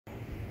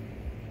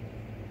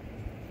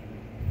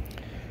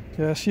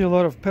Yeah, I see a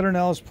lot of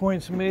pedernales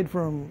points made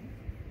from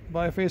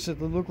biface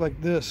that look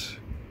like this.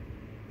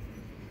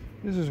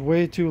 This is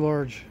way too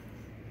large.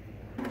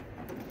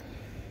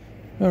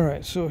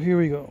 Alright, so here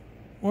we go.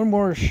 One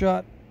more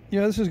shot.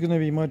 Yeah, this is going to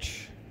be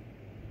much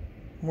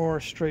more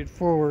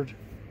straightforward.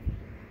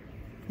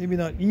 Maybe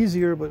not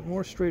easier, but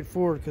more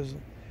straightforward because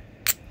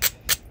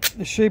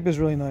the shape is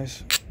really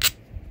nice.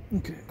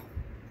 Okay.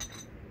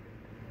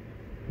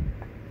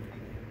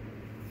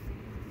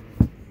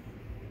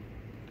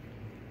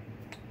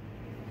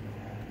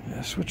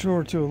 Yeah, switch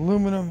over to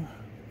aluminum.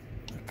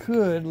 I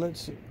could,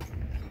 let's see.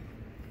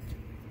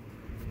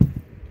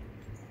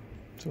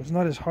 So it's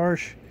not as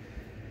harsh.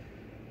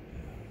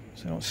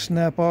 So I don't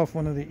snap off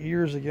one of the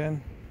ears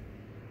again.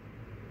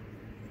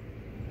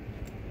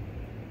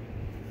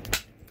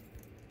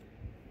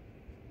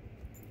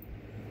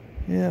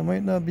 Yeah, it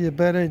might not be a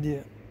bad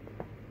idea.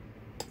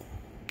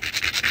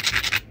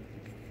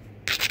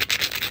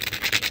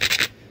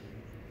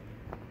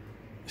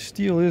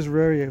 Steel is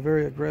very,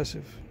 very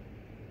aggressive.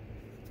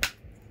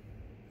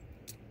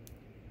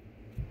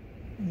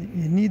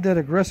 You need that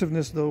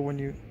aggressiveness though when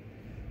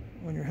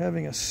you're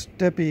having a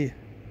steppy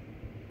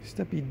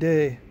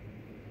day.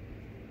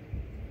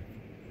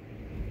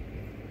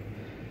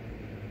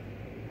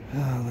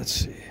 Let's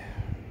see.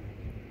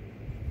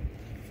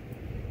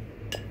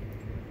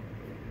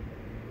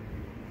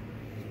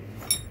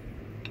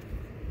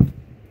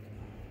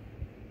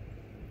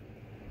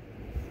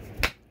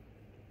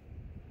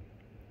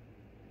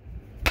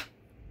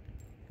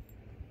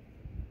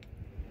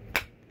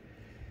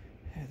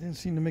 It didn't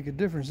seem to make a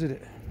difference, did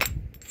it?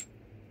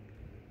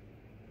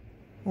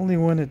 Only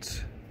when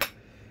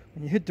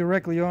you hit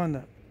directly on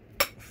the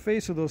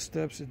face of those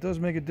steps, it does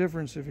make a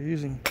difference if you're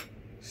using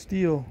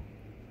steel.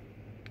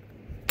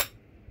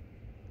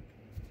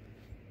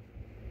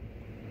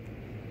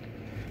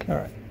 All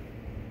right.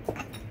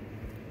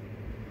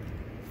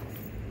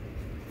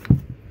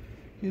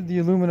 Give the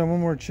aluminum one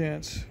more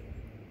chance.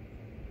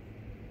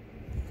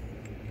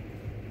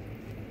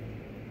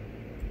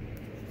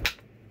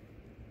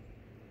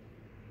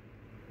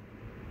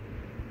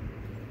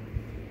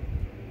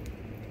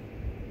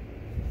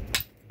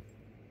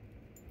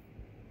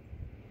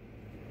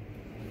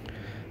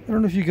 I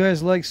don't know if you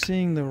guys like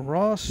seeing the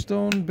raw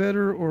stone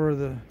better or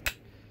the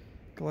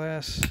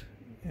glass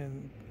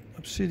and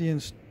obsidian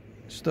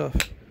stuff.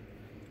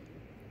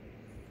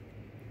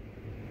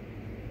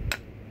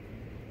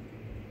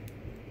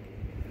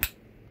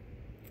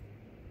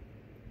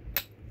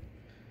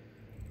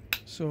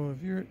 So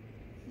if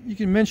you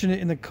can mention it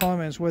in the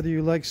comments whether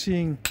you like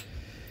seeing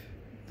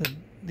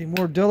the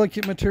more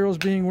delicate materials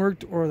being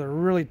worked or the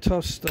really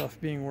tough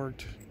stuff being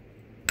worked.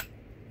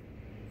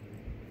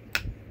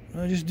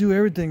 I just do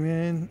everything,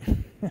 man.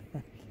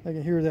 I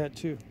can hear that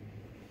too.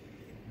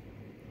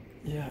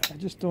 Yeah, I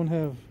just don't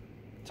have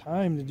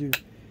time to do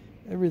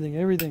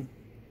everything.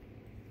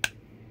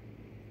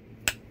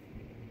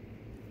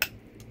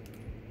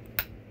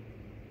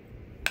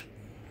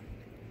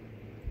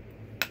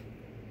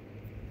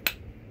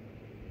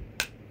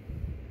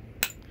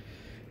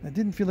 I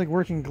didn't feel like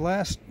working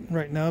glass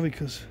right now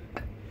because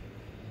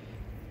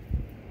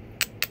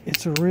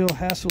it's a real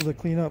hassle to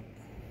clean up.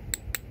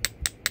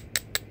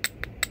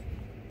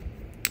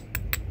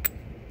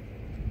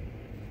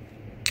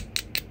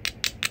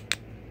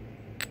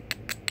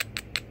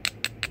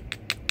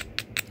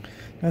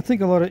 I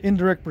think a lot of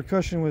indirect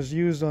percussion was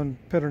used on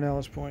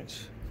pedernales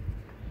points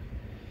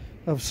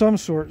of some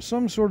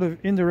sort of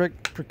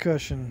indirect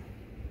percussion.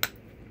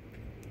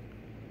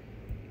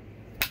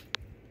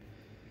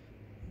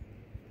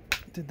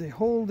 Did they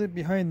hold it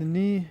behind the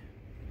knee?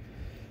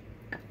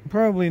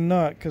 Probably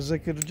not, because they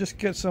could just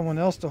get someone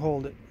else to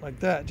hold it like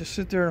that. Just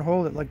sit there and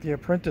hold it like the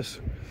apprentice.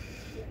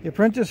 The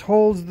apprentice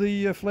holds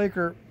the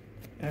flaker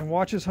and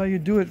watches how you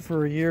do it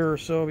for a year or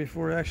so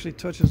before it actually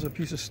touches a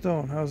piece of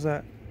stone. How's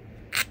that?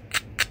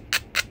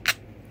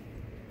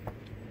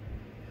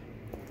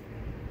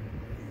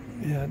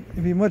 Yeah,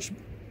 I'd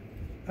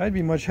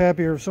be much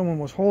happier if someone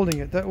was holding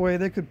it. That way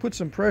they could put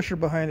some pressure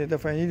behind it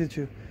if I needed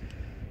to.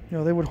 You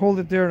know, they would hold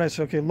it there and I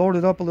say, okay, load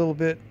it up a little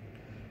bit.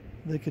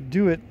 They could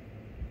do it.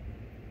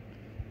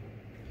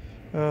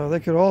 They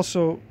could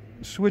also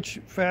switch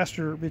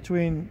faster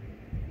between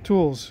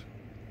tools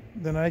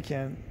than I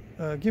can.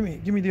 Give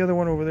me the other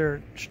one over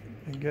there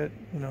and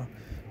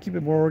keep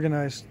it more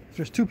organized. If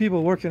there's two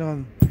people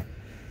working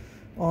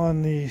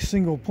on the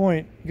single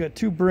point, you got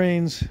two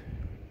brains.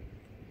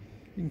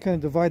 You can kind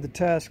of divide the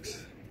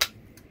tasks.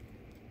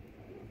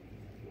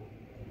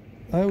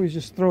 I always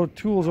just throw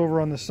tools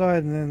over on the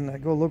side and then I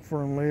go look for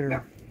them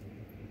later.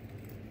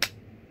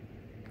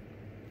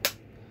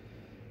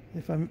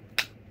 If I'm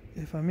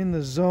in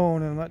the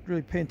zone and I'm not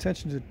really paying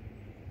attention to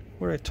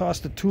where I toss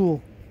the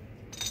tool.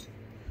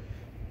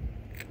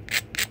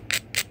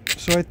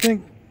 So I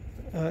think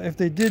if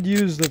they did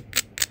use the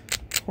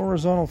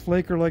horizontal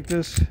flaker like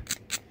this,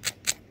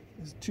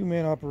 it's a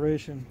two-man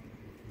operation.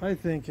 I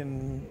think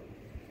in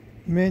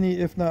many,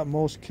 if not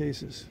most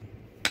cases.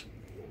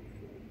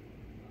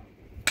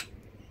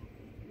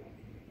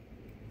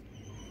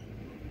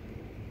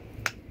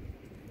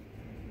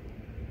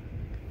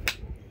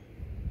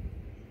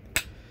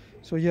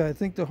 So yeah, I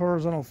think the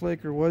horizontal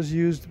flaker was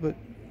used, but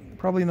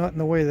probably not in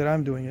the way that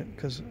I'm doing it,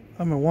 because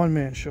I'm a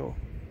one-man show.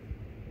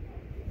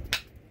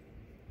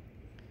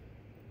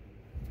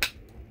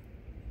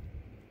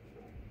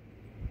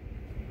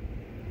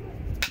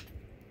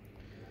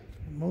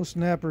 Most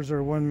nappers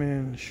are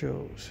one-man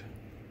shows.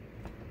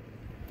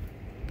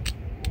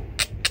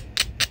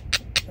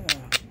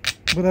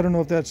 But I don't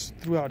know if that's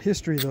throughout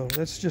history, though.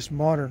 That's just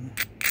modern.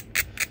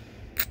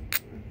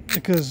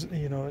 Because,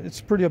 you know,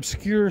 it's a pretty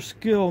obscure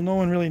skill. No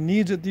one really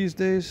needs it these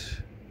days.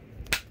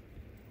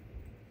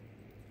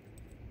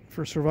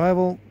 For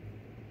survival,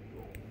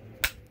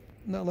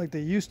 not like they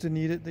used to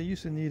need it. They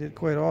used to need it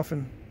quite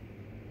often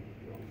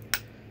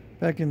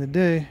back in the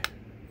day.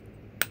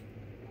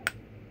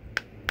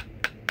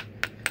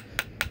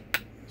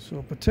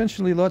 So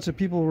potentially lots of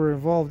people were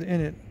involved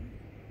in it.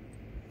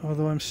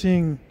 Although I'm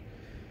seeing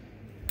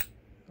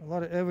a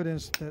lot of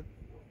evidence that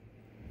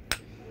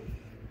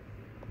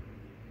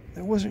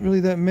there wasn't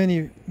really that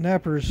many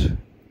nappers.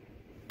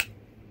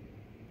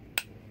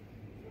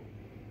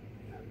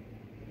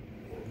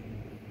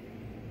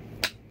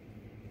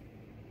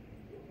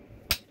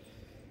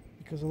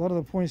 Because a lot of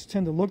the points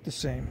tend to look the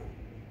same.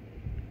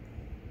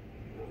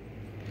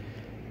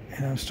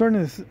 And I'm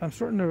starting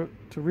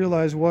to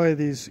realize why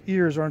these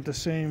ears aren't the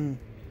same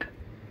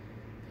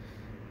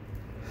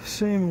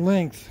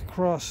length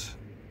across.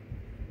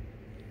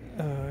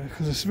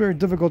 Because it's very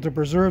difficult to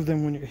preserve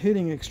them when you're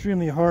hitting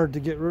extremely hard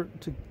to get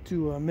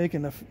to make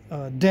enough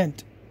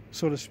dent,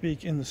 so to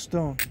speak, in the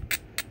stone.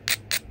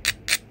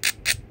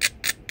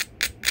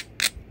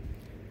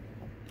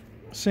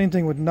 Same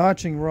thing with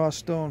notching raw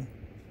stone.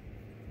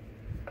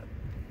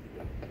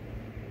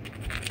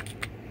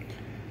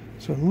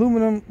 So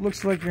aluminum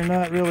looks like you're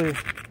not really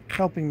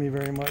helping me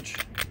very much.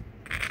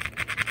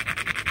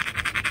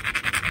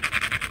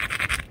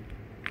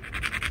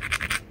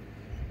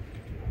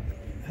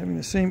 Having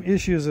the same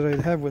issues that I'd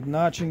have with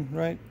notching,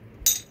 right?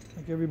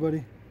 Like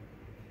everybody.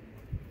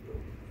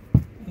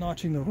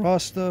 Notching the raw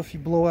stuff, you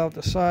blow out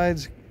the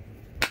sides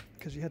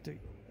because you have to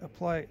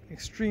apply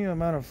extreme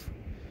amount of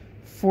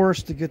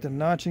force to get the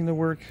notching to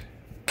work.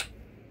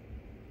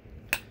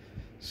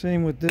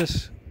 Same with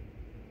this.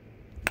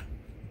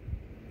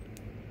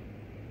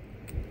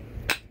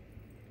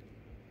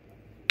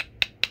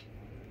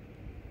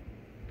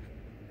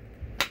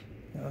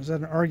 Now, is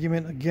that an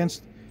argument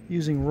against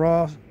using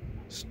raw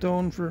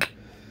stone for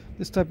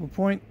this type of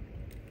point?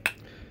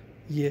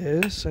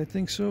 Yes, I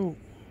think so.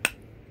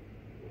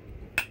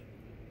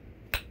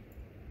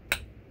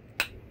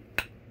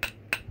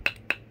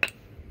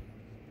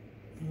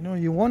 You know,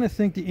 you want to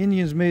think the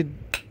Indians made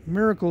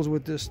miracles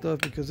with this stuff,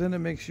 because then it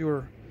makes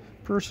your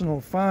personal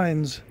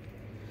finds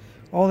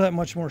all that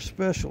much more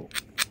special.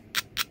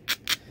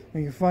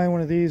 When you find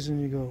one of these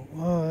and you go,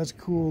 oh, that's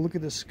cool, look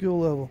at the skill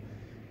level.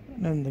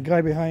 And then the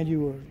guy behind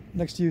you or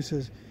next to you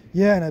says,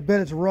 yeah, and I bet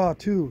it's raw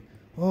too.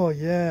 Oh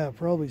yeah,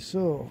 probably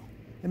so.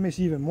 It makes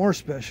it even more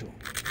special.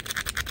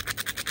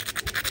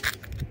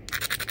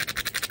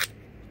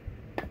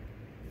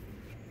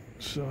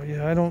 So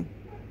yeah, I don't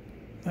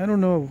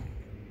know.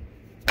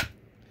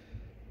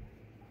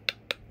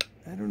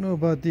 I don't know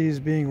about these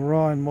being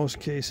raw in most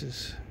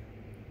cases.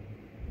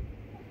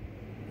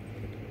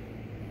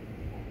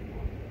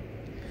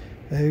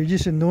 You're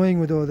just annoying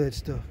with all that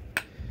stuff.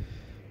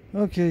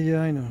 Okay,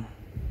 yeah, I know.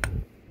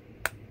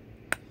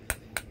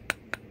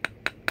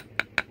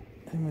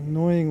 I'm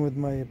annoying with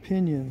my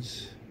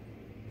opinions.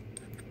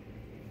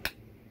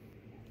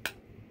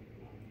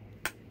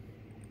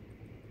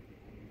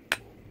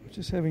 I'm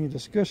just having a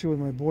discussion with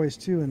my boys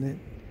too, and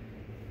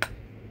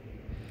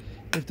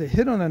if they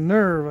hit on a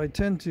nerve, I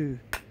tend to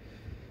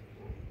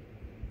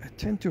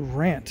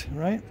rant,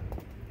 right?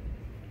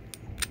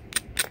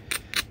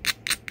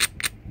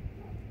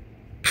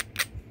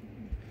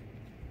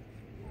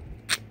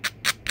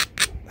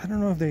 I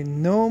don't know if they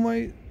know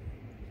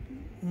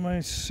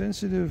my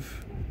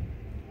sensitive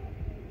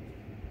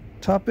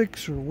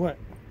topics or what.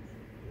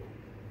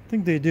 I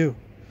think they do.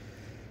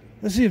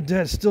 Let's see if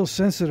Dad's still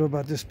sensitive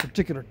about this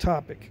particular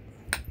topic.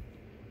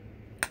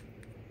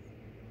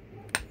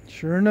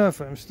 Sure enough,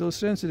 I'm still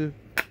sensitive.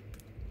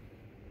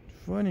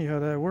 Funny how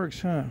that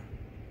works, huh?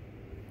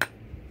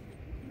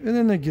 And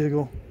then they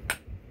giggle.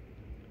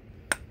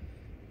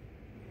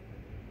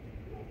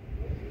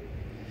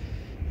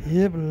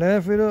 Yep,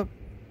 laugh it up.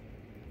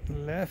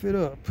 Laugh it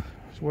up.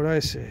 That's what I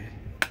say.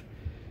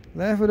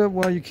 Laugh it up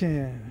while you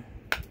can.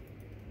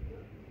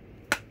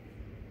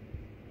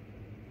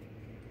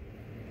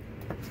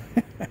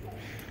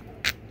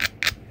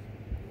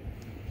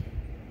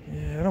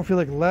 Yeah, I don't feel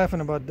like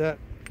laughing about that.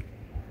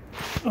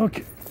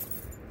 Okay.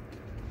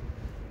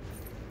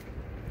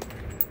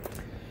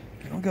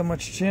 I don't got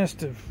much chance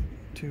to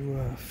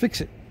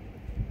fix it.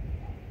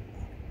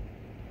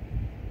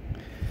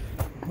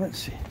 Let's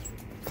see.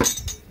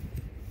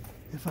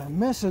 If I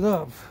mess it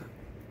up,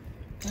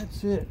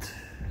 that's it.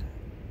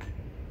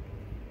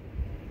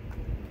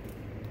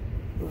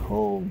 The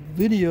whole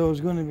video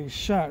is going to be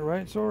shot,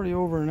 right? It's already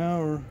over an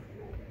hour.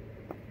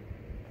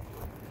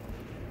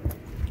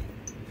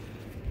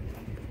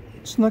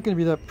 It's not going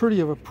to be that pretty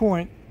of a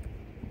point,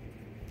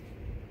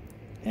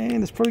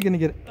 and it's probably going to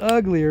get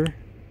uglier.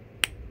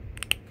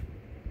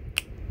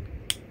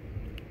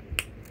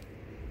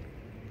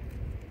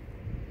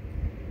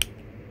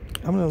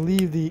 I'm going to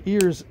leave the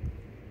ears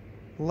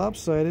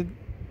lopsided,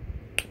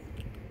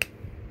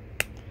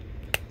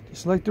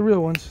 just like the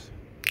real ones.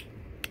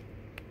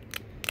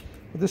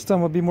 But this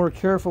time I'll be more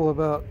careful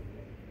about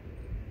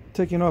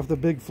taking off the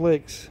big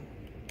flakes.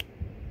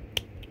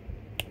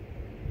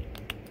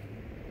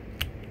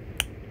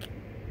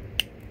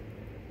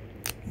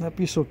 Not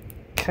be so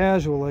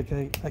casual like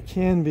I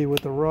can be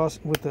with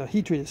the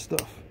heat treated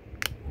stuff.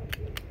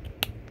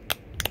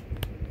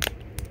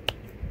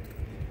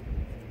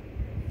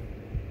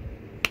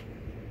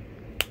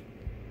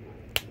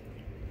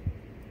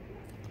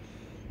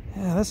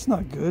 Yeah, that's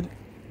not good.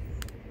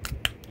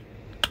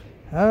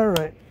 All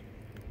right.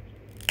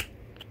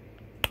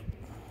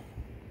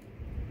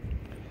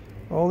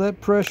 All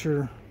that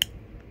pressure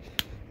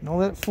and all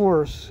that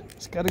force,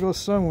 it's got to go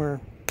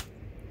somewhere.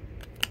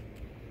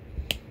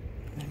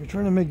 If you're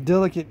trying to make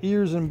delicate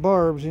ears and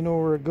barbs, you know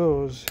where it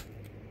goes.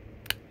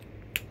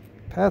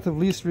 Path of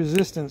least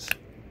resistance.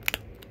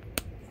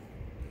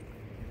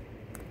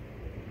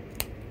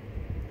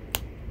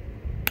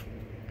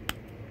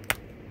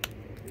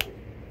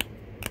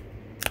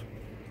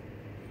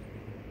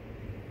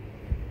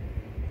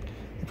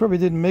 They probably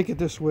didn't make it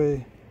this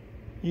way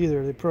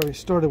either. They probably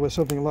started with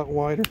something a lot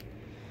wider.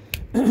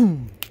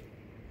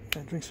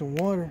 Gotta drink some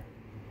water.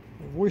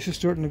 My voice is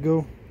starting to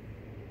go.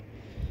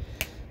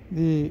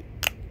 The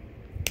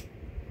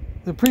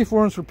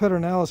preforms for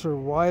Pedernales are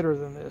wider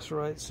than this,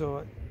 right?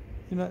 So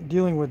you're not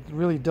dealing with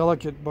really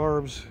delicate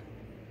barbs.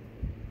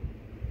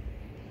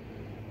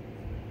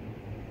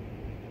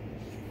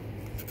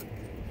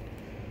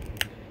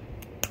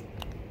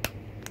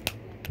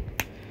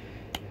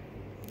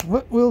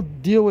 But we'll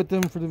deal with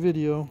them for the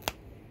video.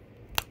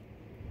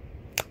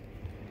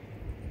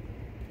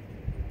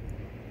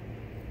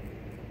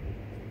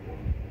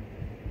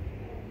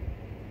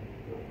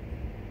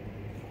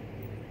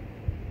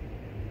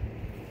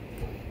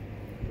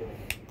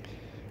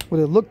 Would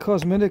it look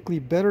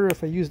cosmetically better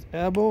if I used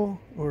Abo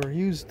or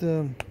used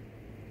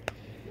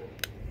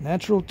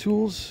natural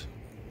tools?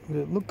 Would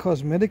it look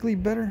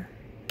cosmetically better?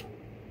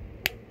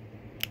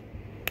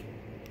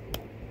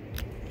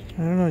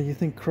 I don't know. You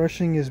think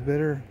crushing is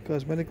better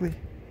cosmetically?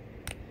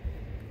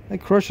 I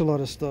crush a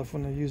lot of stuff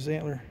when I use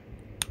antler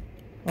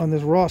on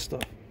this raw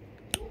stuff.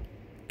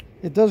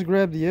 It does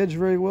grab the edge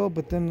very well,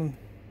 but then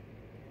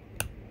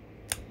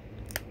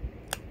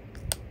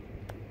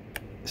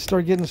I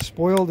start getting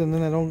spoiled, and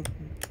then I don't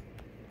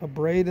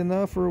abrade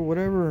enough or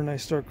whatever, and I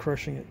start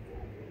crushing it.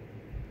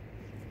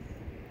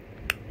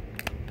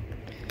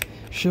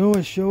 Show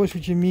us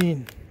what you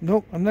mean.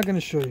 Nope, I'm not going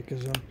to show you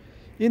because I'm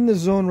in the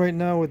zone right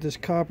now with this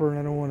copper and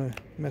I don't want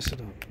to mess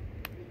it up.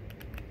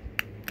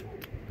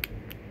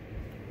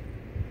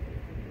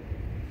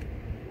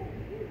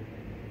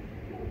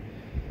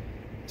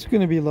 It's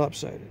going to be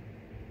lopsided.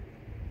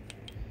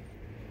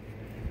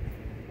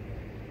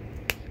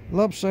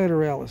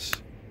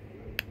 Lopsideralis.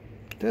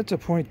 That's a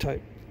point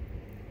type.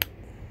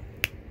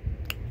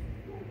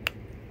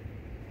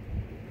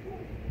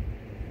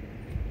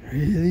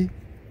 Really?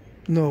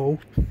 No.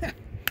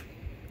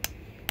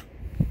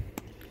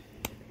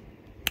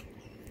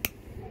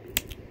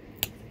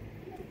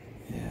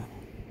 Yeah.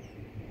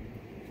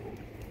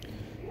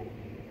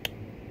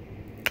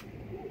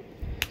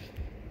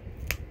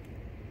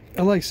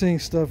 I like saying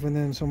stuff and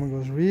then someone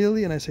goes,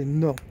 really? And I say,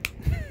 no.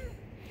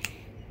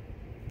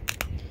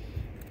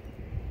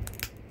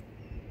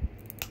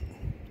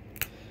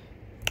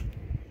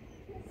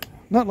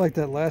 Not like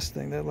that last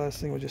thing. That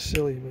last thing was just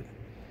silly, but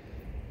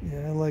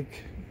yeah, I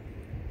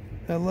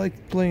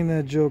like playing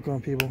that joke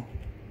on people.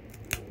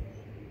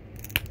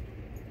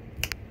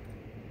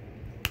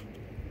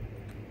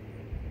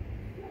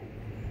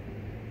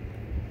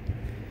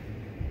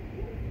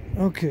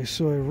 Okay,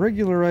 so I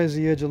regularized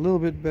the edge a little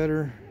bit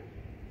better.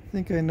 I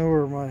think I know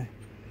where my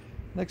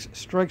next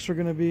strikes are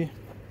going to be.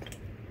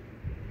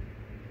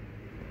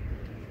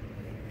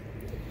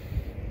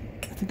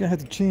 I think I had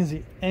to change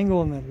the angle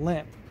on that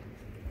lamp.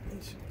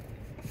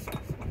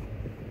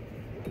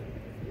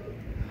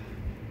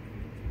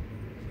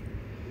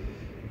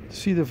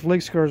 See the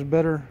flake scars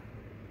better.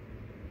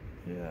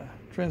 Yeah,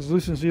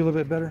 translucency a little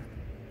bit better.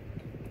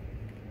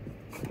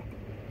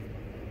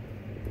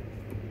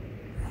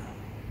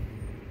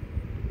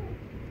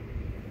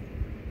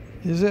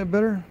 Is that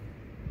better?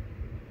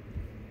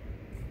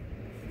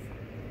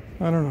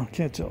 I don't know,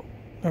 can't tell.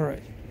 All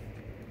right.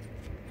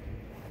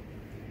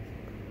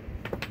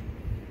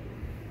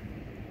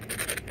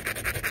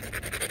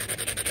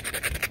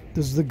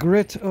 Does the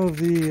grit of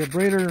the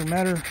abrader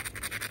matter?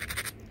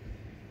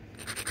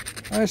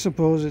 I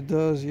suppose it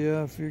does,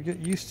 yeah. If you get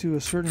used to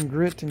a certain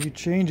grit and you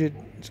change it,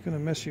 it's going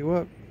to mess you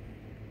up.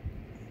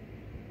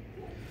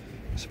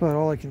 That's about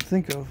all I can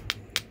think of.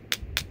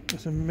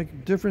 Does it make a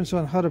difference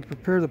on how to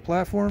prepare the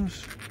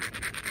platforms?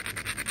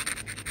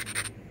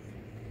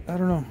 I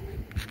don't know.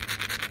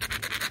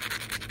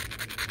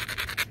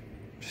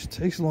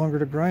 takes longer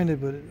to grind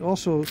it, but it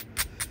also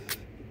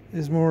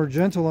is more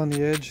gentle on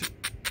the edge.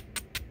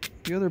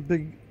 The other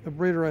big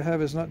abrader I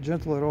have is not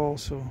gentle at all,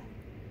 so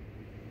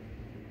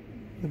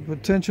the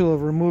potential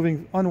of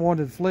removing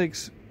unwanted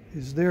flakes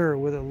is there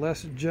with a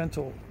less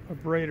gentle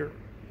abrader.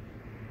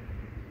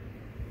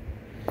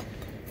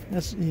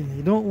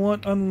 You don't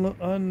want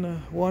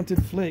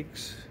unwanted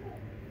flakes,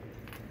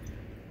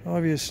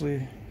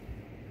 obviously.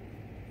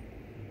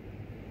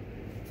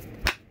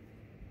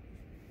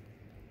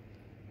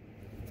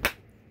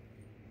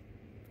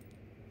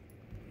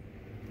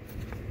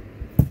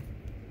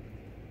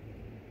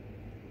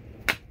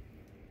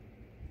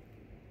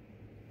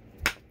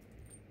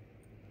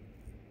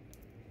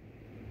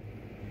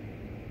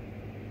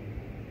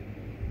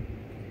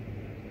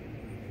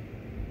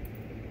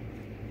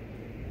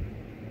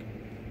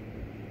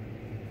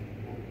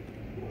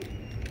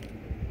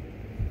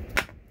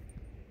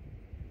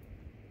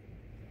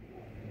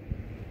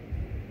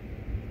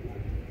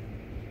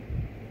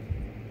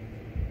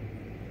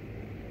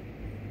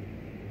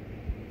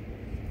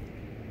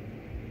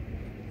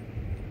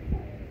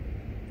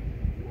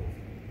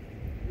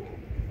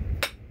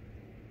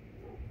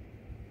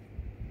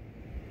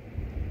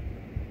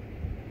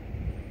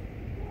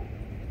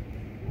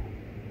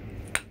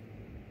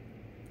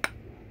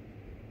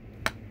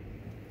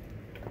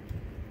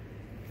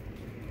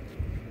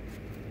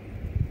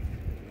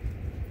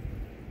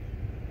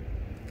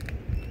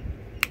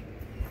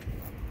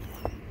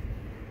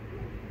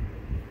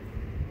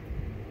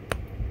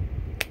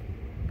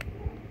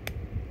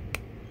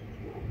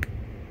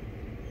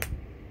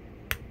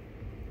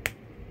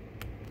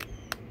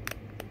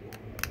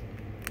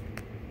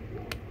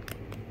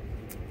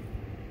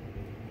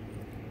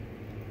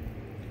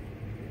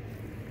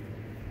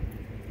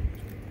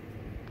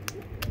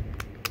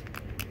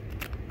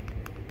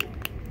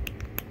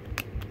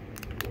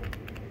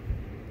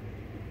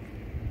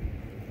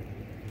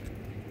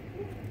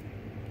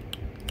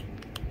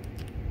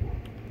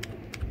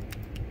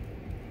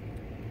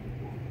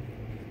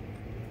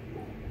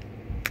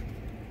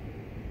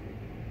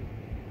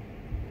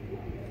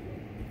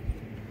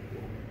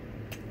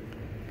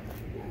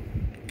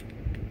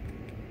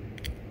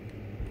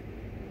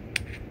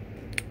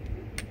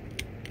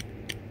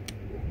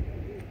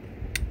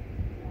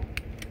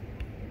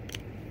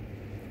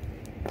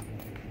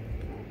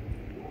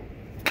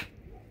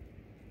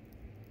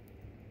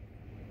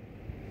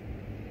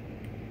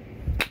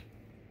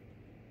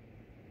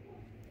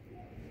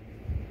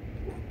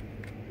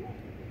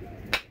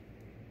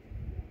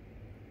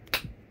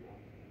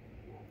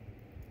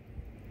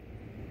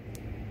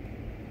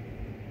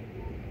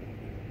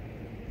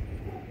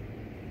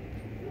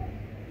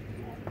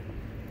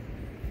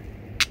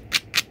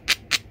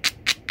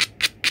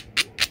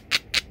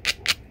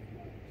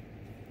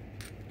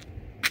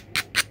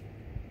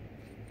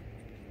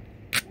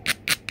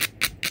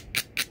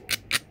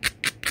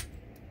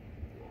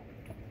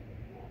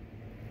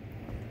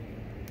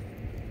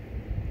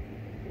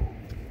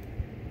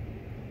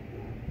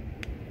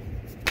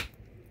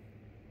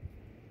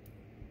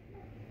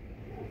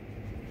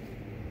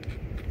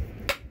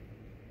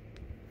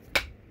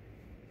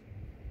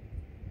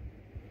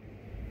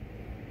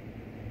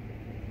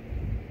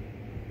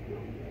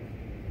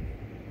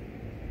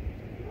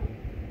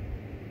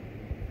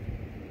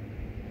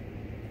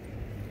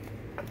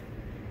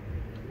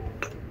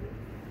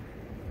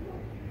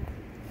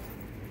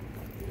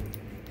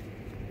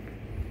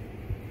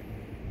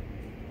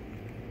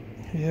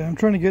 Yeah, I'm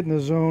trying to get in the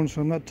zone,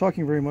 so I'm not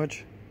talking very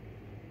much.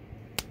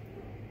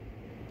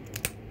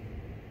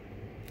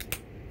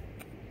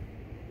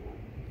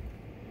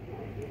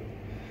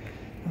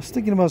 I was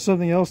thinking about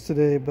something else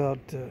today, about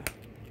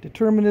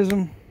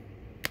determinism.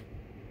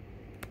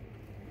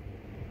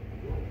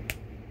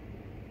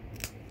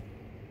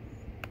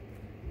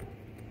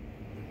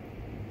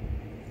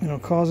 You know,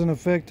 cause and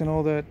effect and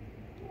all that.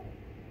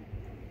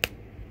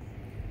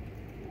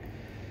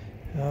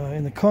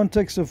 In the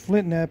context of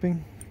flint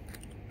knapping,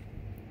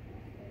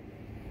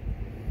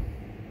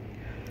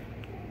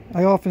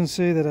 I often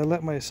say that I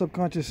let my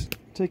subconscious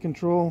take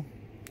control.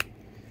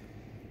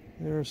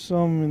 There are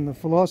some in the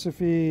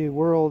philosophy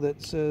world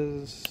that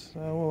says,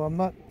 well, I'm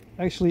not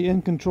actually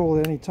in control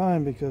at any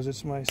time because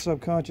it's my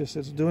subconscious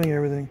that's doing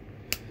everything.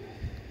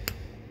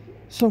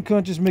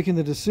 Subconscious making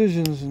the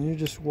decisions and you're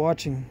just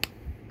watching.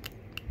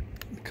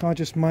 The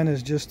conscious mind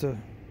is just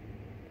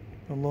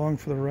along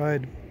for the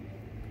ride.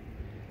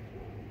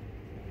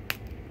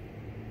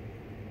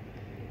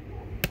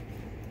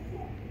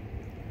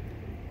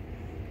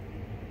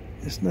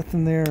 There's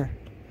nothing there.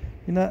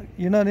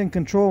 You're not in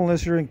control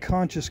unless you're in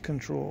conscious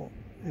control.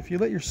 If you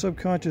let your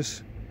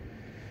subconscious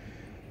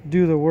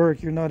do the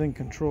work, you're not in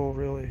control,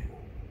 really.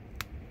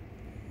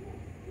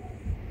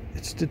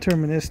 It's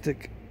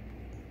deterministic.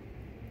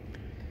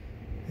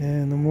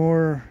 And the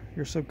more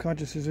your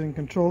subconscious is in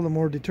control, the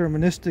more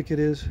deterministic it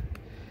is.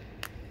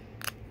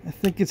 I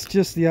think it's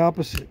just the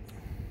opposite.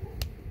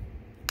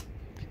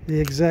 The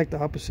exact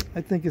opposite.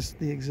 I think it's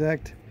the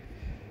exact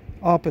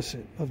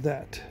opposite of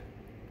that.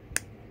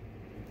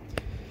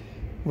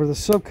 where the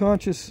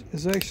subconscious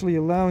is actually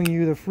allowing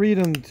you the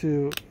freedom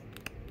to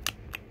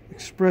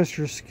express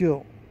your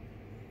skill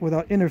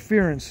without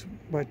interference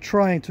by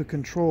trying to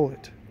control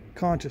it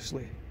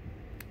consciously.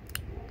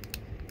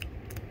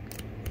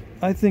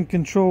 I think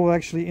control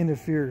actually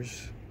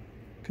interferes.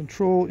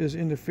 Control is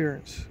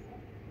interference.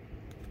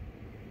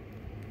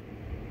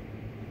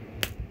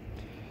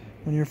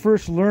 When you're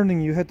first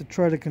learning, you have to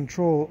try to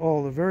control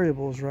all the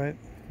variables, right?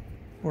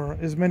 Or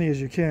as many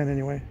as you can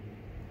anyway,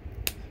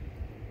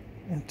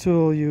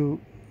 until you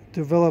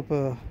develop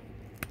a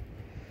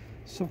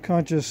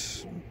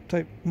subconscious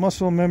type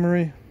muscle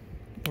memory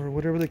or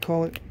whatever they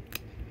call it,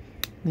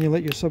 and you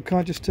let your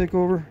subconscious take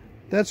over.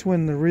 That's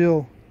when the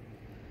real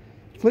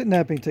Flint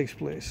napping takes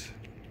place.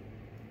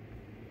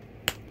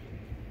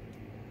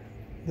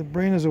 The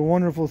brain is a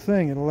wonderful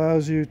thing. It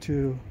allows you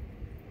to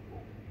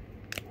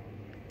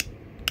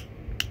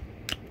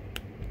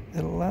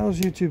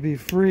be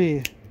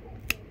free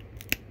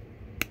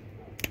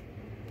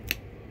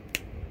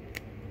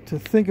to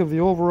think of the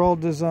overall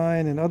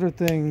design and other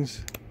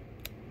things,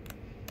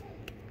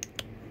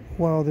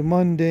 while the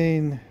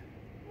mundane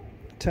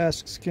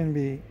tasks can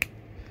be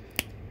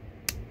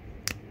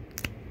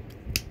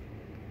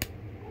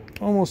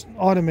almost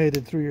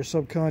automated through your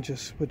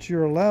subconscious. But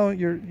you're allowing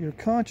your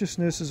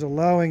consciousness is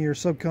allowing your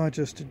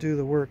subconscious to do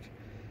the work.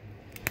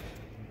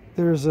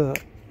 There's an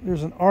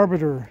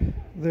arbiter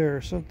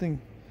there, something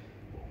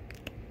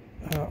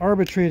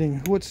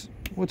arbitrating what's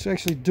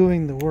actually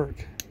doing the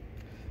work.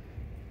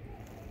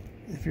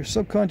 If your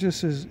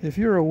subconscious if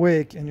you're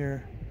awake and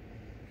you're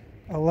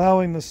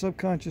allowing the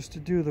subconscious to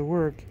do the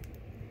work,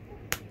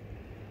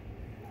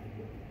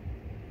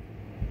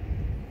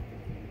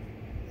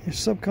 your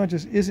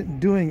subconscious isn't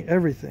doing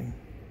everything.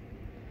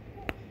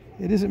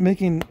 It isn't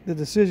making the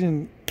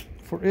decision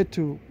for it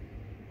to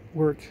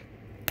work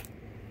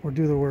or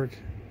do the work.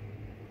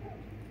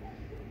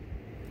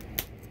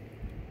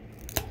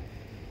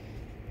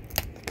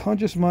 The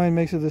conscious mind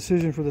makes a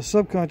decision for the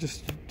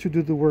subconscious to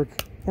do the work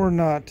or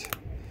not.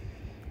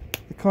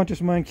 The conscious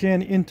mind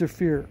can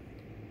interfere.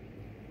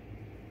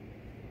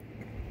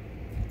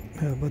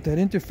 But that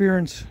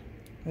interference,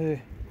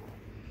 hey,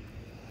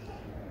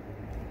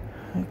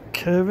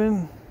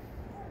 Kevin,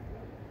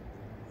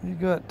 you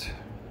got.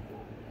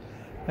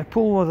 I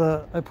pulled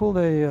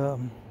a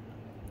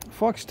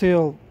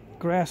foxtail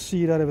grass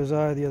seed out of his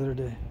eye the other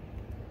day,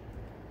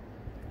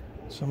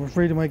 so I'm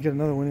afraid I might get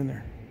another one in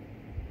there.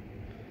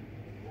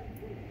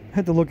 I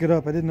had to look it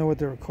up. I didn't know what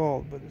they were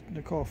called, but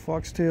they're called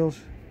foxtails.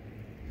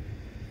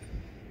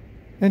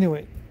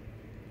 Anyway,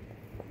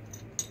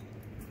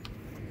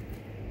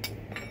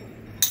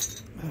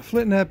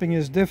 Flint napping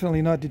is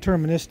definitely not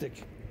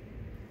deterministic,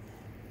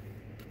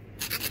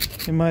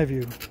 in my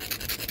view.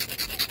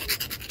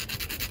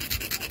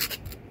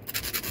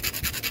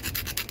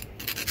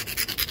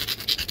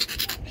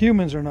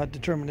 Humans are not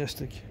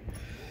deterministic.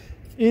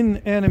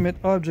 Inanimate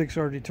objects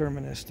are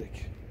deterministic.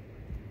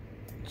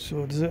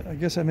 So I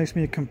guess that makes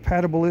me a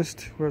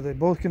compatibilist, where they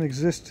both can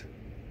exist.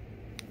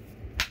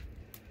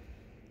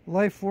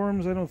 Life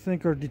forms, I don't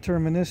think, are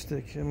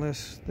deterministic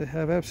unless they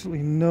have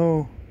absolutely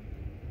no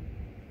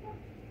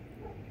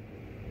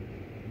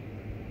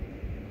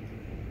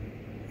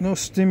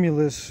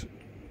stimulus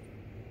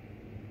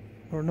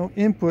or no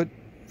input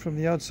from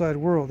the outside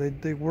world.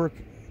 They work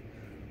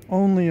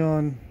only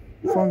on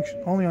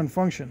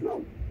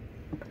function.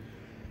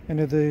 And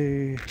if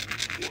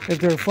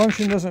their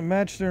function doesn't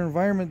match their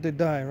environment, they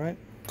die, right?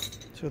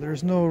 So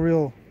there's no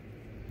real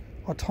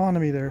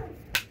autonomy there.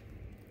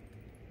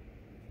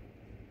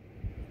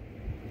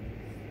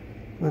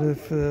 But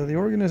if the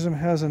organism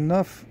has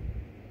enough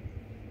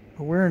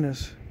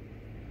awareness,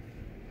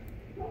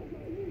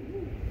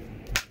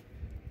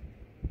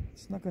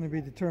 it's not going to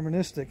be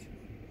deterministic.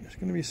 There's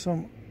going to be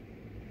some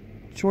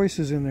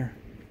choices in there.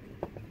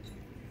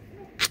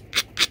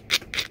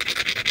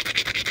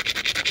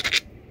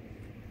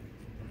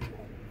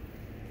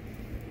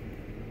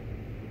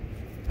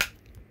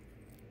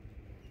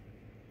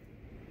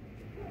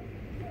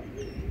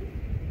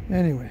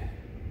 Anyway.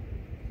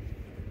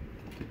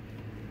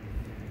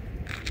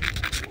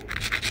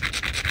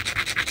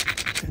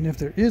 And if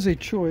there is a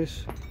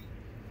choice,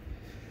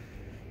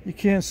 you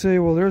can't say,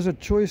 well, there's a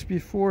choice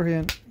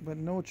beforehand, but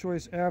no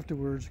choice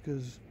afterwards,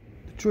 because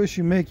the choice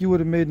you make, you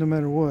would have made no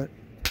matter what.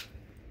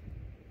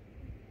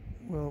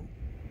 Well,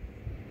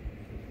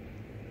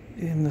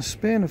 in the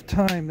span of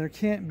time, there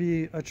can't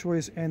be a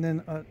choice and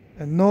then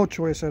a no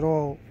choice at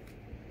all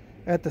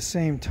at the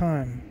same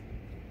time.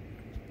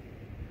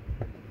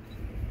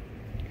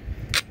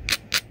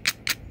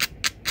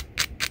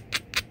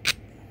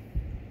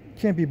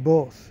 Can't be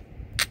both.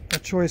 A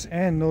choice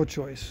and no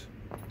choice.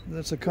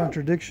 That's a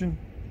contradiction.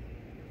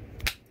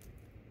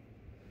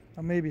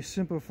 I may be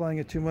simplifying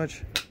it too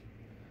much.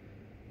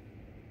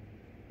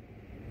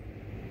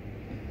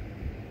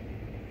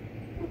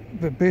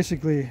 But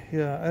basically,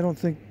 yeah, I don't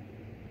think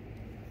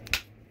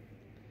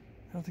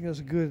that's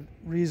a good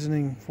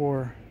reasoning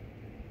for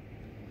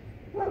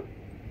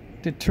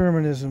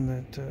determinism,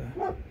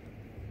 that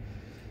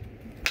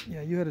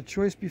Yeah, you had a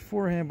choice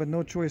beforehand, but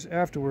no choice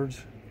afterwards.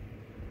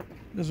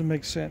 Doesn't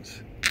make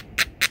sense.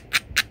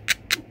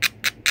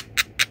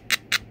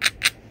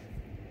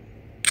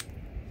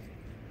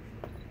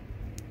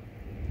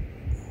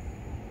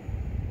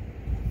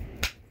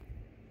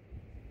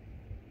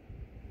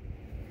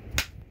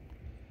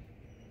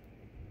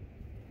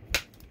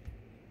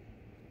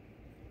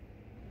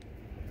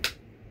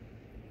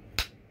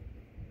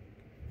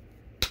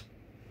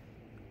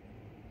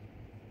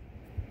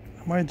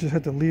 I might just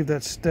have to leave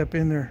that step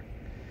in there.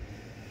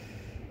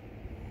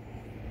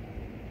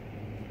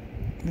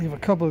 Leave a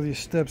couple of these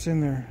steps in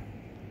there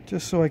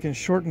just so I can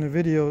shorten the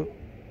video.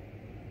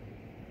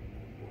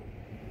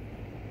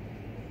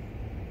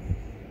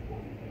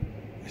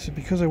 Is it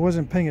because I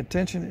wasn't paying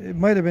attention? It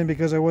might have been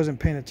because I wasn't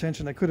paying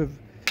attention. I could have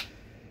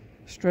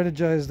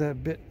strategized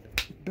that bit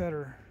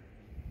better.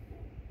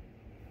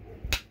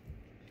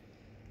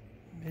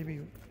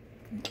 Maybe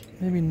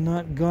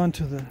not gone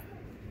to the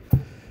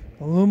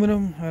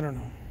aluminum. I don't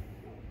know.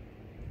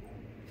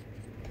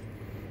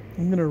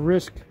 I'm gonna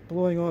risk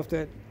blowing off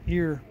that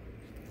ear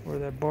or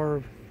that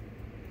barb.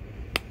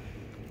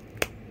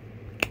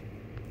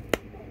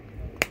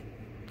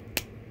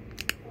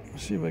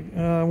 Let's see if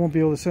I won't be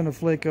able to send a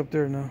flake up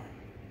there now.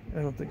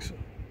 I don't think so.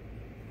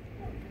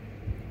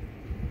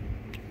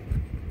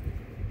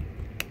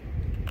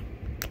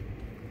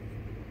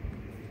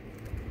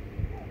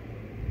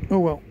 Oh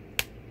well.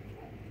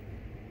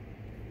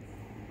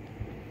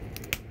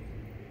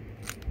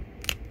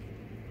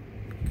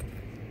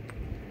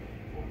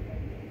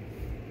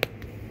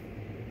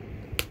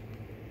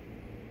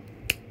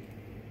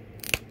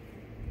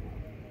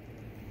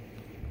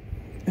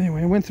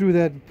 Anyway, I went through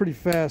that pretty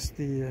fast,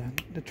 the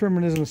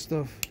determinism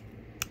stuff.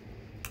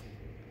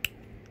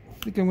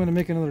 I think I'm going to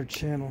make another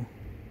channel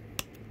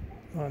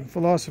on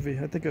philosophy.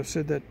 I think I've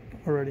said that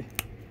already.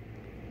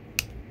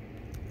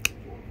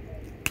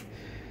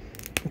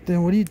 But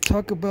then what do you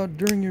talk about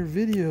during your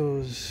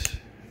videos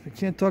if you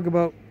can't talk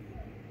about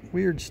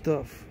weird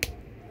stuff?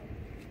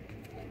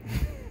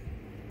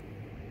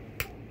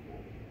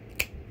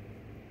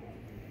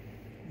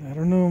 I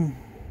don't know.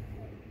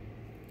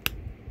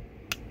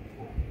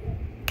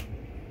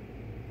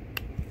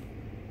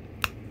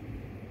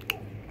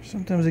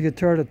 Sometimes I get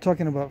tired of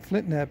talking about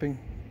flint napping.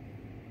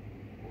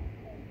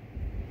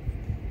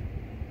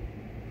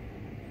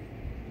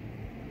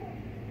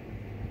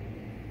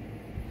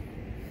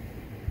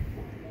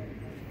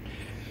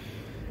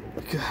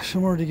 Gosh,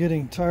 I'm already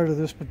getting tired of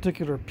this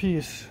particular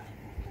piece.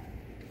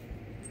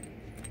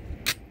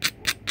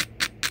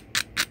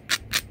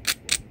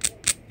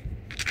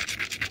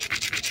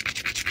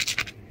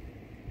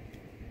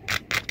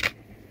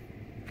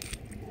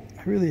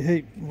 I really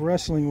hate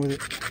wrestling with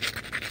it.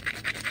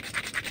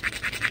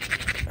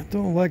 I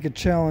don't like a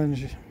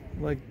challenge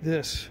like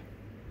this.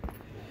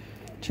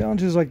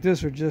 Challenges like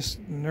this are just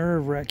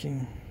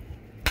nerve-wracking.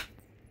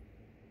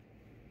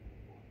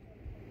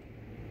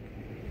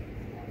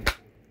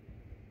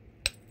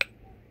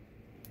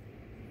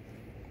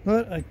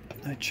 But I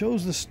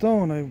chose the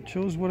stone. I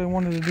chose what I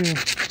wanted to do.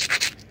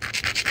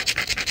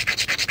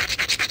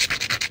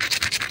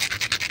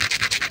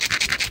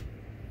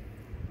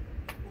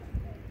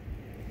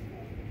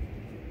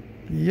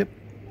 Yep.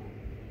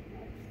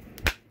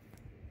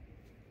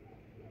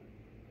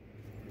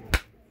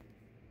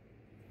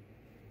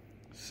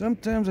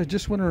 Sometimes I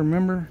just want to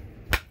remember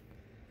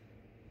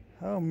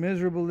how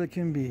miserable it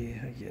can be,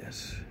 I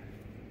guess.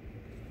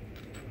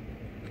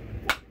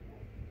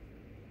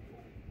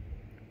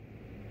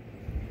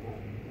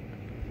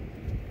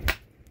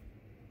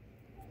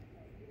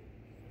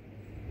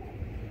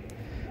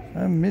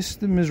 I miss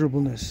the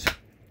miserableness.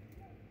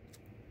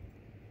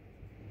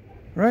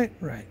 Right?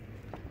 Right.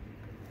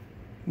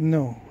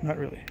 No, not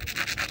really.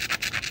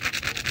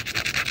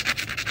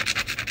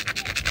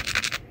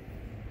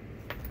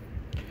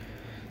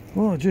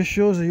 Well, it just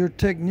shows that your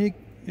technique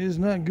is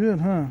not good,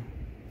 huh?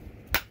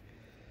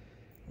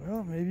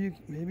 Well,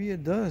 maybe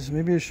it does.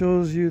 Maybe it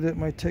shows you that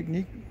my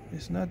technique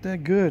is not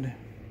that good.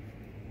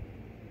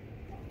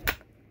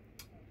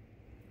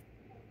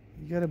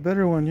 You got a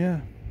better one,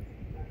 yeah.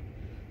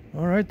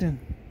 All right then.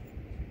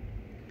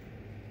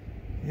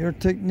 Your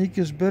technique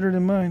is better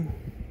than mine.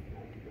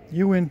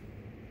 You win.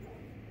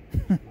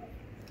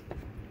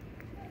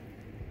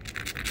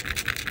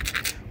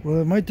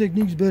 Well, if my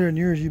technique's better than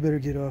yours, you better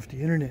get off the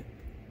internet.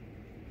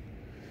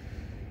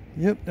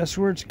 Yep, that's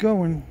where it's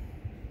going.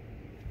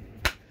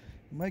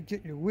 You might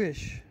get your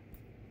wish.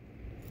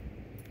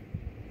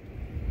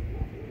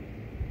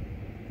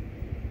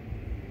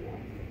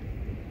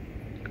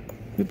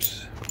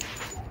 Oops.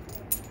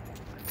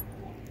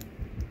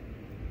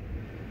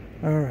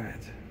 All right.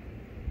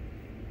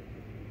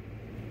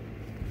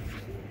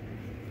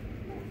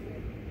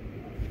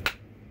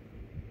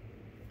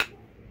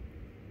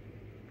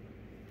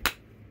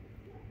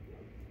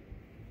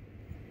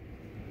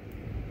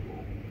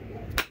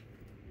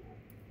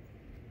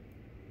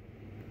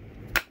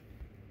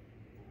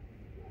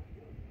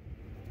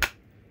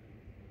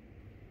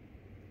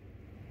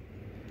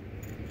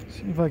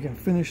 See if I can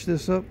finish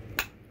this up.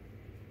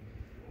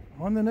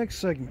 on the next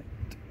segment.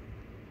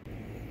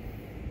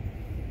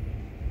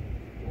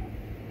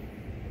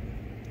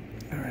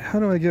 All right, how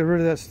do I get rid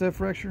of that step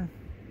fracture?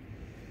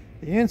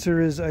 The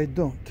answer is I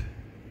don't.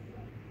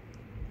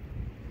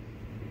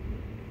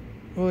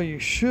 Well, you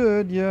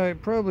should. Yeah, I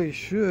probably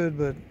should,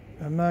 but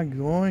I'm not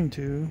going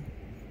to.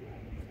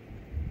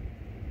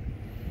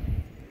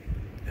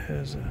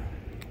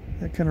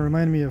 That kind of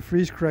reminded me of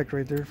freeze crack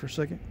right there for a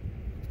second.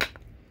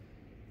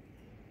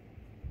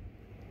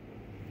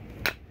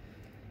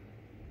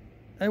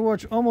 I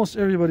watch almost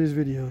everybody's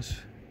videos.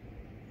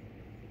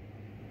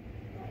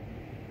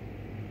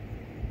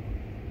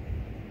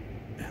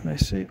 And I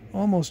say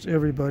almost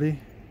everybody.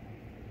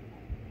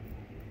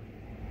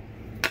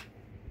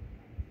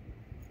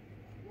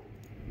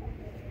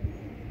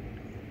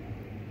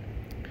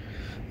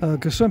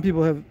 Because some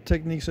people have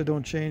techniques that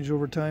don't change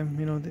over time.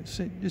 You know, it's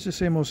the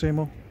same old, same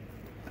old.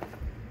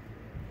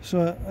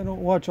 So I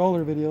don't watch all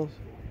their videos.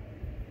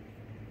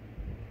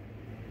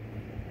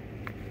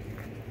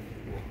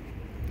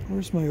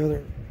 Where's my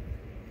other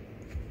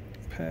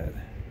pad?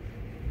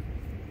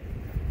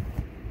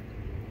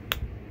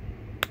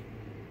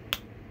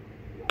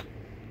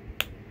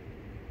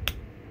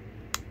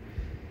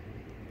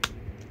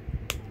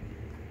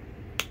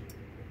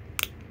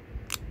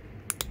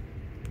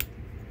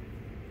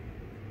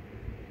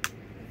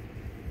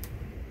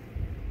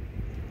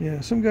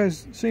 Yeah, some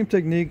guys, same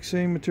technique,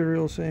 same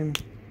material, same.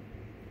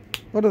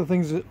 A lot of the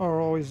things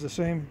are always the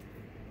same.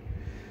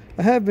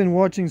 I have been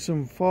watching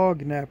some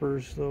fog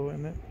nappers though,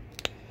 and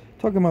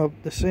talking about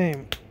the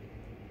same.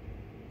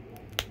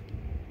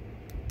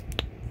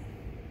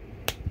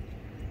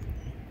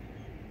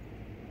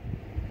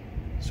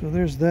 So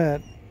there's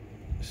that.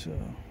 So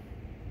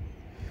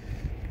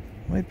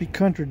might be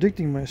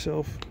contradicting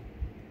myself.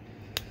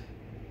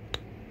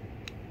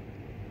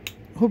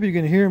 Hope you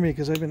can hear me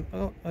because I've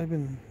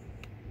been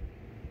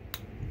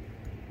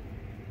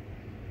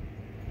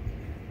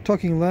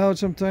talking loud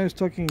sometimes,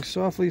 talking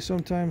softly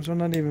sometimes. I'm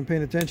not even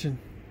paying attention.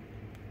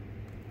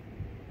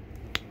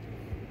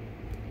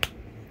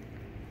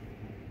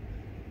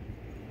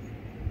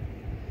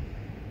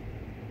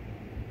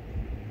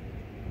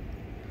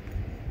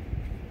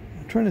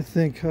 I'm trying to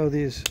think how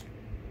these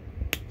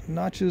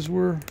notches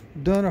were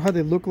done, or how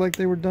they look like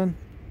they were done.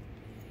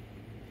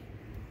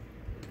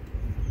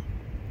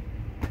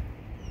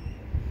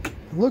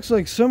 It looks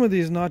like some of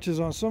these notches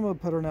on some of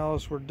the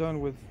pedernales were done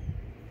with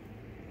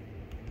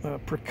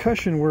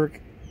percussion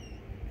work.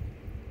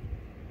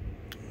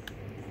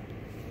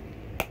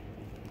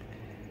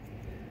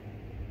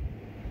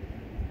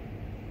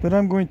 But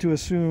I'm going to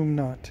assume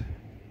not.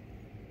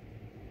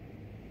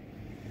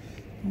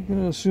 I'm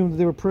going to assume that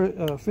they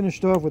were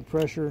finished off with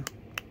pressure.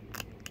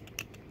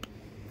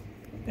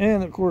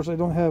 And of course I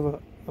don't have a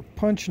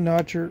punch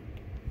notcher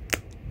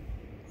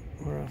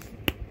or a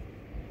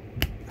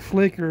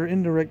flaker,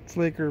 indirect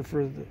flaker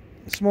for the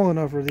small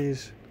enough for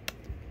these.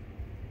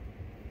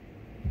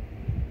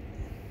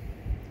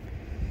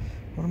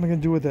 What am I going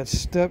to do with that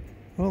step?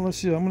 Well, let's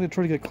see. I'm going to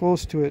try to get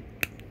close to it.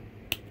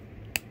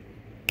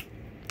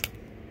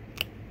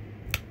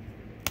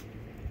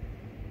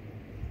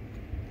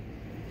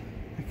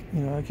 You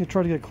know, I can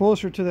try to get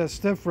closer to that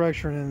step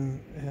fracture and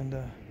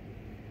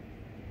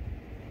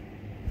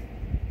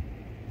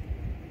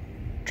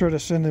try to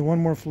send in one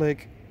more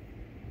flake.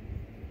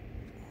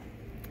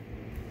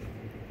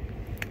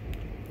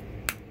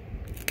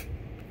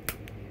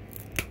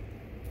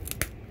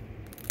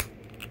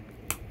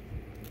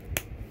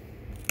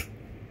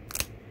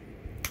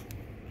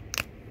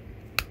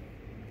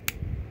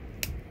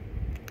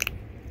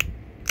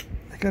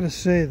 I gotta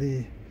say,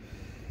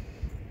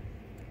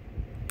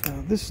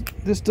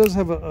 this does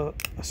have a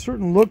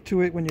certain look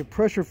to it when you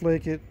pressure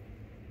flake it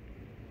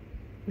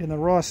in the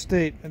raw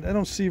state, and I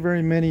don't see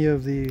very many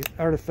of the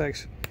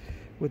artifacts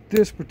with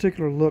this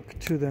particular look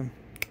to them.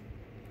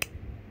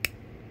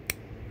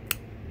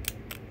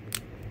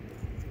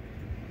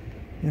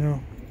 You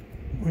know,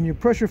 when you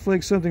pressure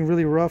flake something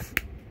really rough,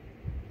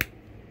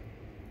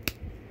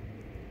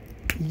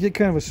 you get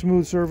kind of a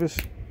smooth surface.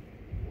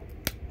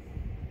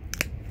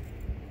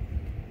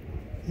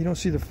 You don't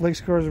see the flake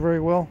scars very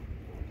well.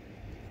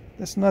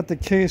 That's not the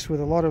case with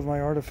a lot of my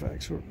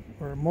artifacts,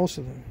 or most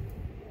of them.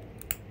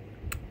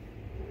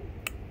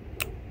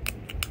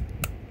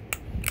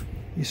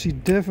 You see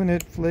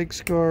definite flake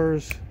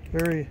scars,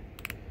 very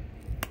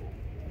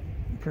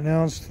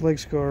pronounced flake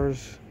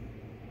scars,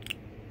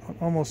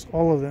 almost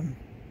all of them.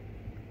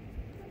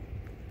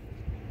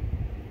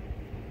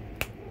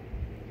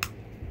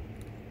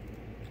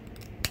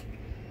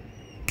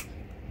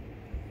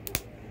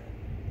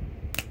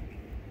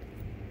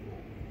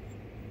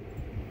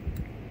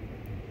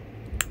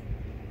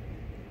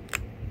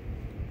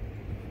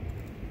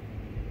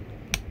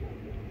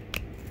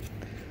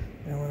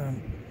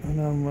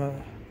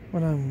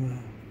 When I'm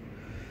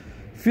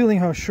feeling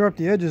how sharp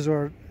the edges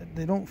are,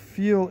 they don't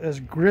feel as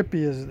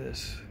grippy as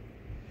this.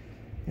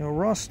 You know,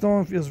 raw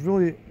stone feels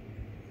really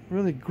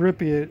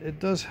grippy. It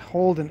does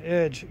hold an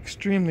edge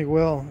extremely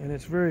well, and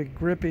it's very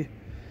grippy.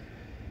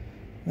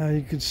 Now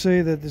you could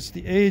say that it's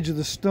the age of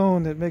the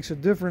stone that makes a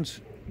difference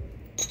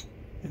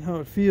in how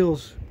it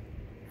feels.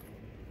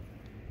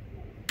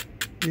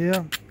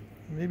 Yeah,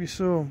 maybe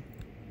so.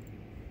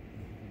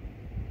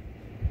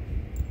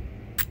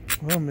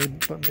 Well, maybe,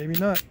 but maybe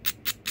not.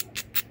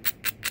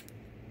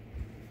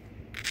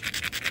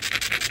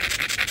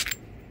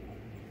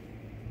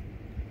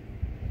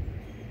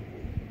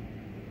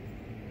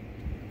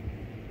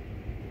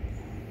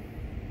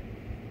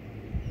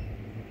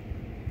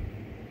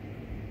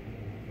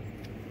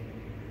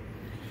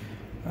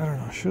 I don't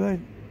know, should I,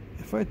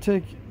 if I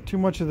take too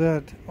much of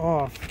that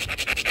off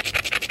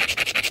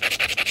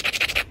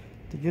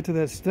to get to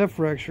that step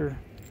fracture,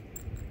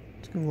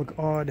 it's going to look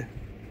odd.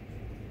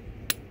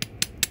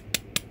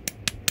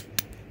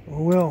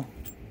 Oh well.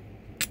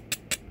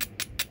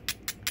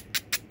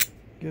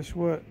 Guess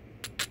what?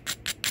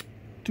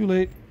 Too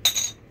late.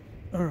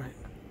 Alright.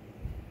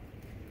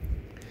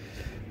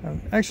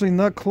 I'm actually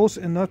not close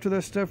enough to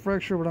that step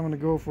fracture, but I'm going to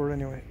go for it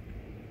anyway.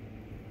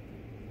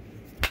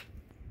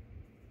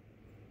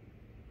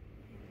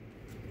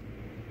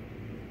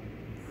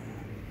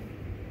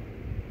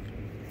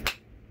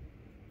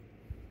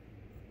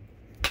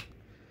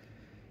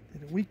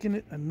 Weaken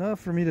it enough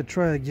for me to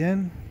try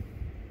again?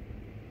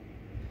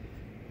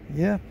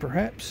 Yeah,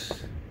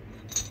 perhaps.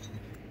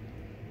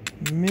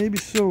 Maybe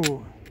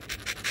so.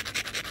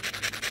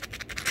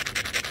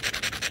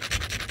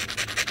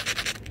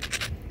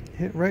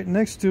 Hit right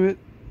next to it.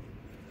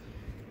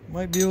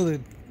 Might be able to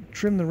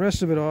trim the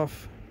rest of it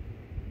off.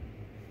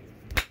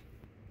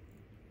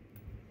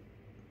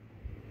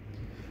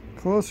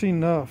 Close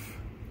enough.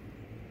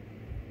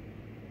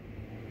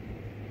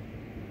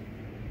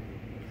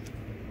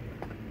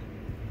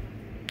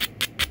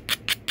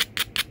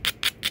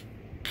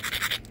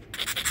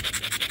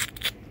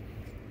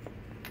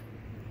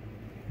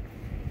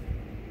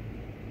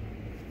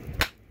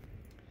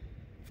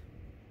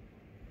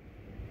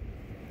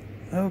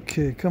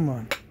 Okay, come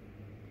on.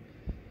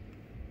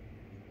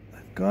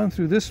 I've gone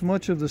through this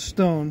much of the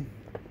stone.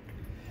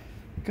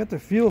 Got the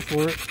feel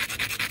for it.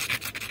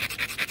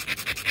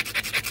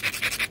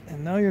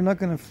 And now you're not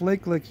going to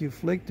flake like you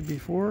flaked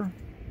before?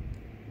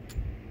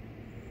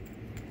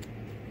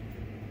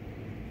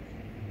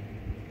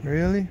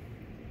 Really?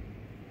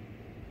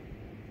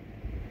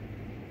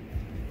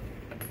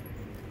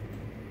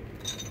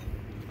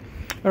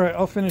 Alright,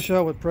 I'll finish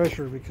out with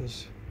pressure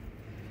because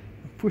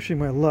I'm pushing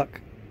my luck.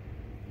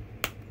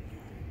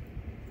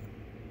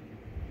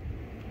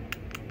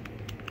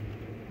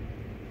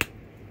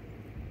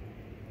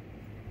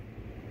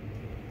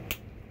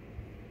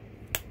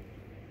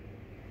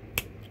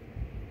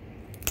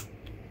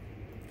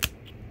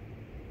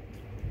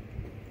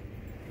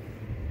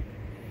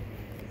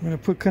 I'm going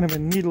to put kind of a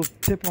needle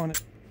tip on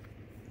it.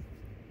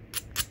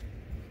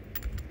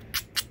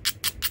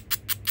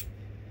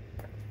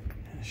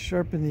 And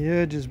sharpen the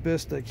edge as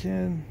best I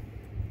can.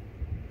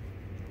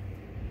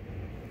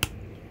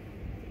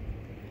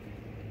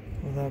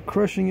 Without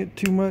crushing it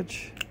too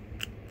much.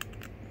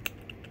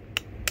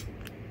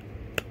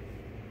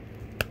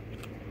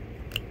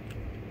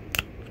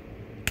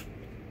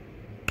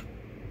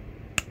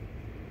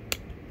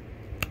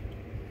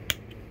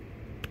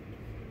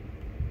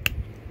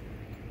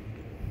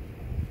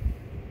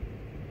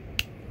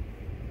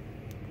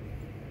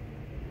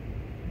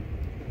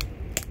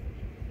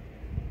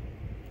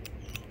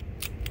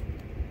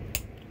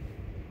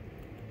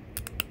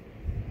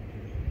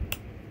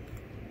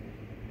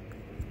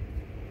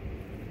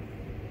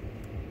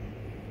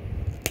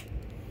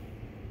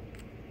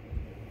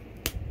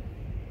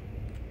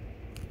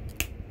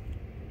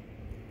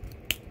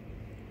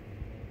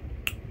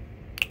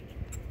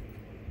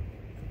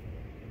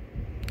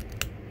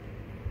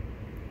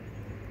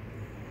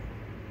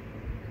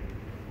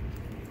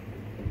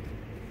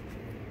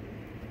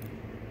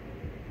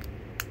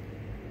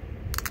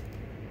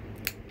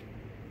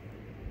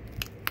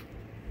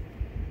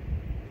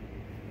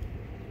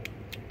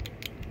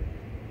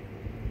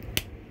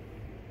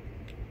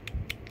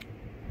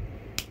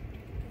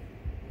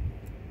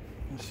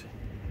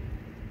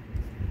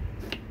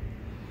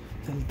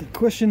 And the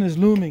question is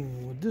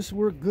looming, would this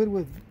work good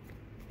with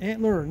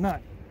antler or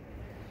not?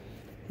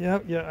 Yeah,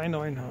 I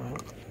know.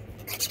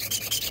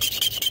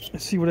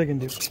 Let's see what I can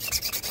do.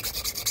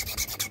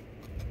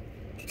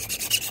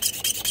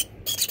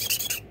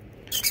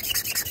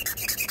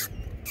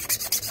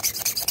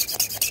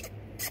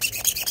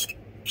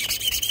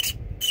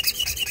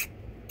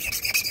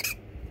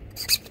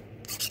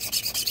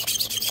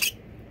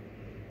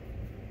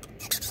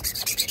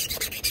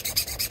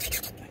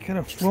 I got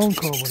a phone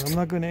call, but I'm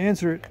not going to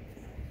answer it.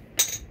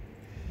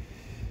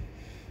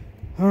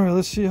 Alright,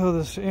 let's see how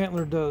this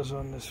antler does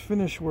on this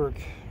finish work.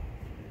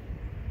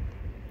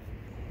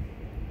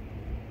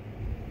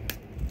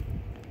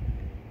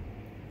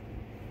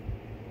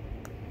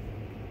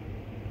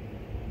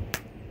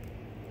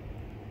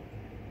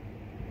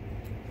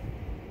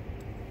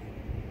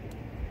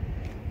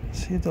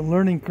 See if the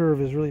learning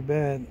curve is really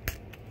bad,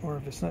 or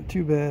if it's not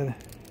too bad.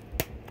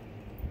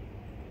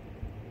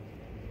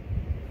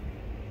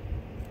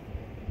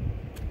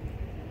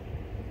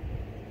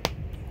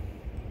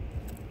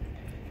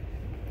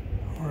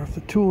 if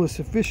the tool is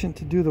sufficient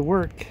to do the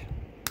work.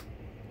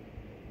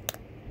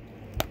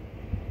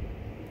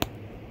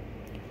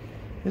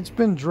 It's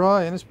been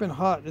dry and it's been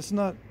hot. It's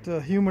not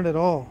humid at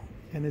all,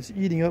 and it's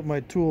eating up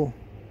my tool.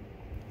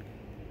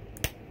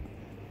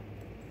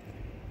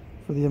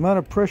 For the amount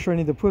of pressure I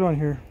need to put on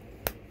here.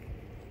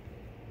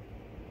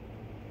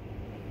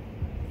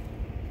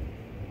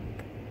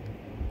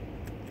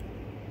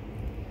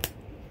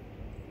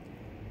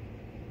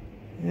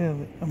 Yeah,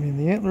 I mean,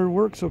 the antler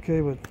works okay,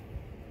 but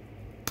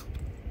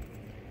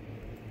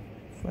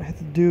if I had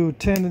to do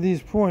 10 of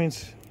these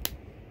points,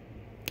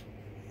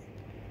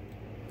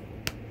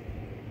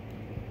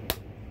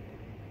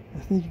 I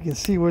think you can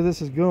see where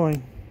this is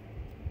going.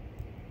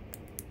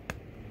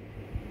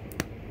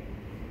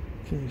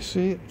 Can you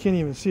see it? Can't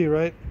even see,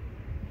 right?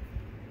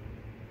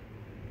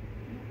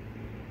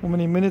 How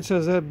many minutes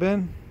has that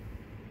been?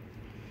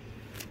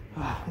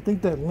 I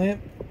think that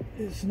lamp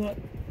is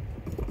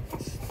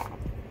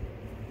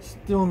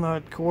still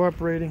not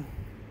cooperating.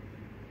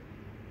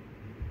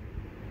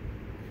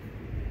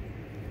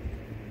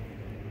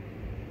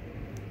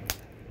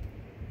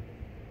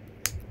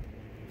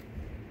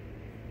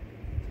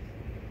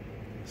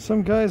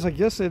 Some guys, I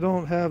guess they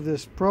don't have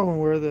this problem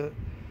where the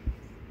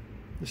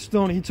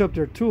stone eats up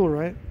their tool,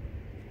 right?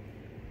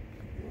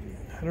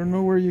 I don't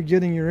know where you're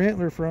getting your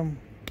antler from.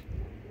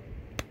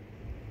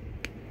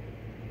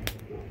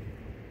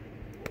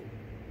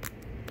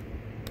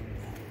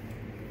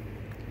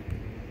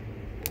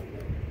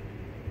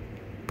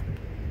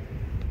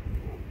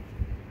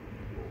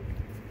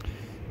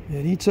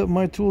 It eats up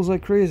my tools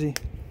like crazy.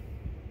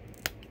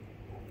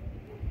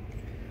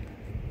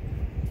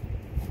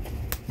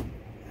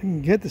 I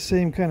can get the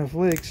same kind of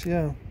flakes,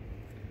 yeah.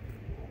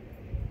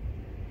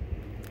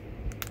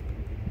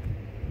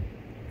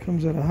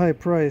 Comes at a high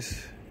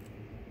price.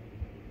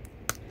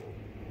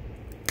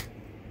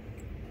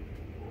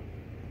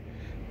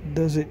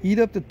 Does it eat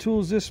up the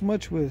tools this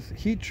much with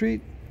heat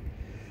treat?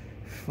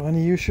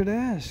 Funny you should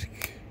ask.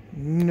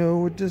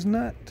 No, it does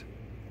not.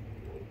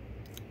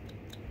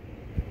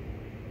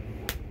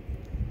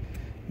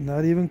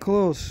 Not even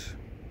close.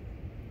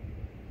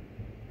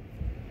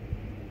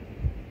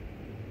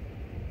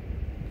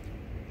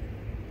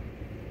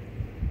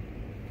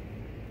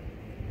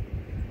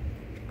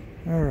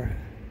 All right.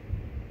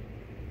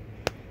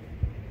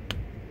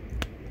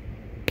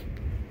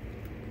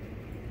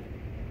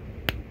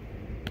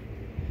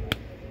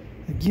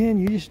 Again,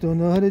 you just don't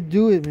know how to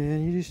do it,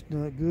 man. You're just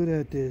not good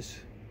at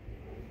this.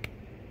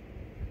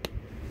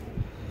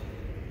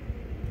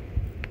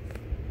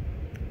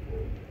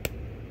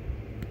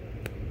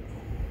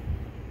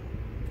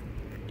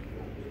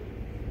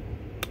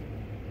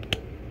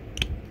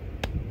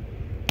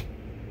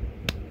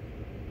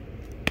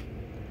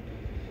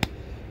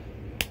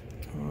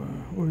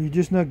 Or you're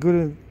just not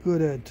good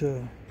at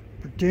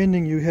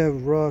pretending you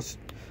have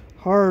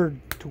hard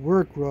to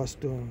work raw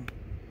stone.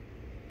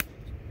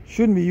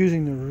 Shouldn't be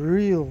using the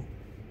real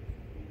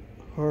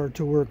hard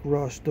to work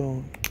raw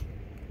stone.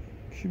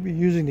 Should be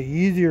using the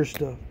easier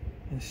stuff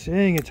and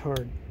saying it's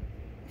hard.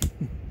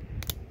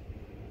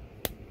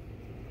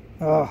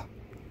 So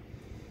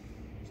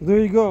there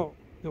you go.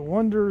 The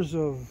wonders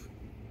of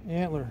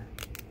antler.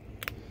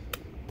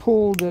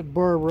 Pulled that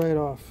barb right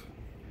off.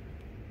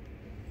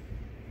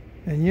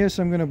 And yes,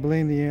 I'm going to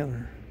blame the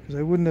antler, because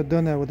I wouldn't have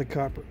done that with the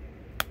copper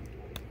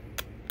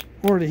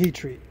or the heat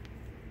treat.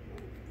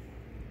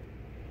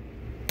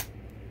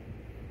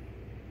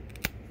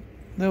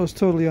 That was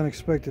totally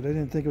unexpected. I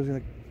didn't think it was going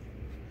to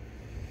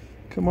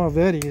come off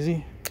that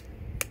easy.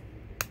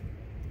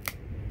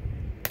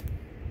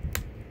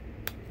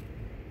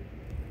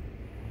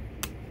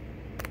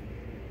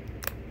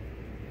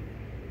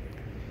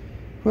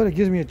 But it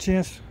gives me a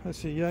chance. Let's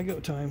see, yeah, I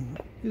got time.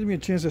 It gives me a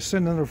chance to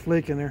send another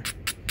flake in there.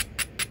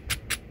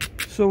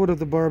 So what if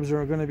the barbs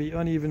are going to be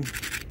uneven?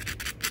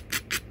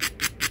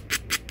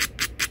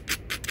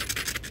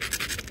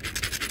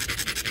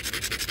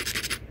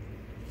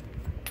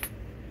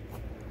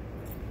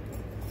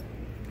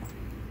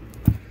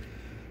 I'm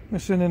going to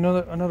send in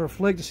another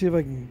flake to see if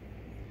I can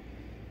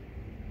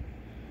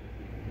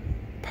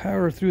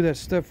power through that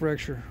step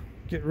fracture,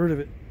 get rid of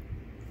it.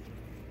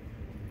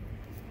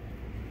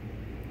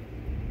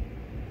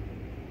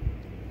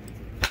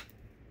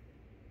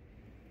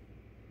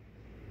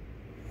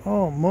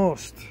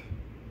 Almost.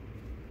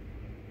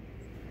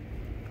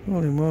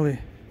 Holy moly.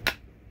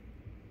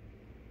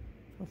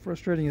 How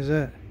frustrating is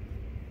that?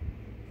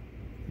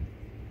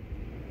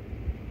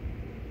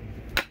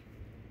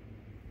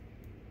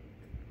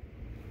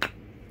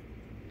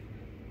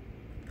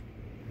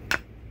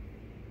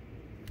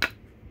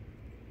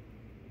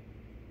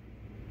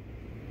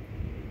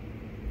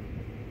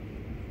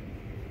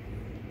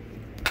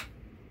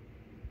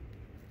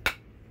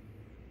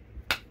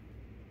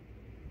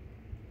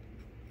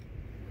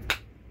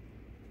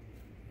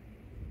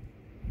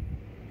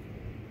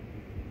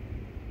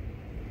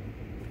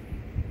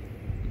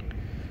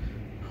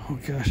 Oh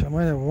gosh, I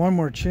might have one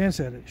more chance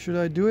at it. Should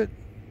I do it?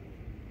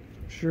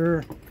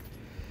 Sure.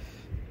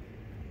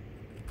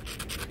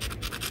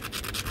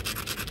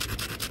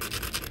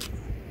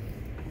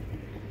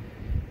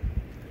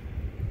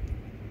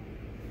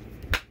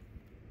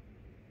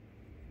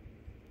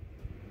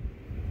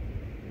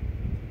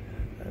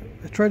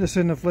 tried to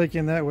send the flake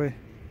in that way.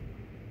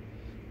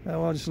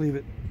 Well, I'll just leave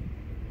it.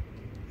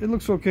 It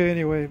looks okay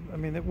anyway. I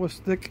mean, it was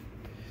thick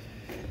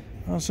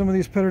on some of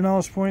these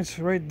pedernales points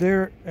right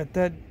there at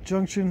that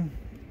junction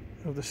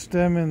of the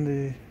stem and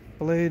the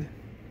blade.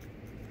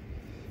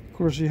 Of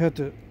course, you have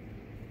to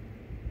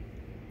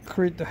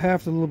create the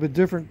haft a little bit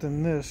different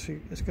than this.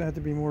 It's going to have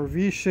to be more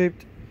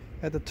V-shaped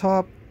at the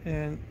top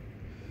and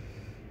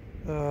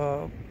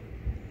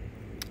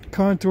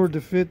contoured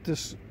to fit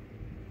this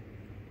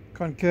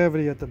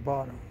concavity at the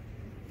bottom.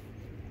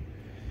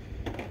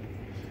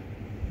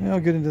 I'll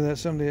get into that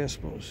someday, I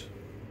suppose.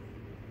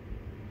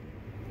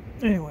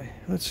 Anyway,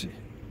 let's see.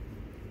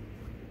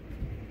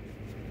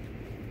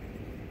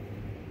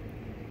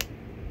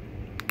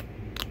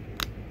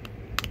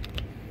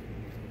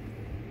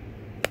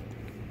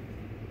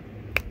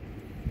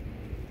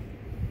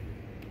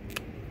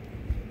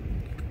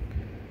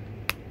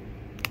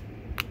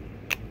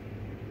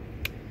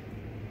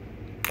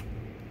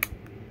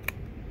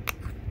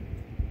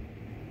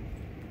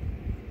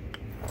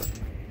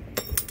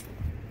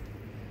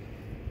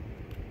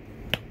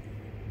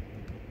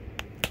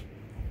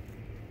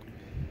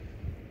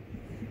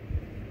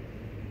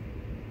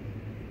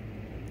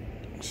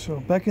 So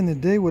back in the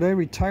day, would I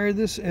retire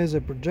this as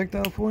a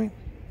projectile point?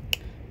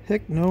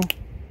 Heck no.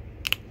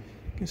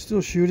 Can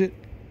still shoot it.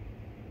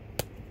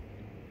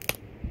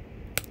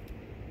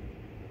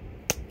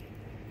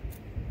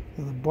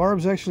 Do the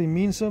barbs actually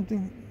mean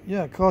something?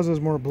 Yeah, it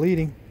causes more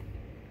bleeding.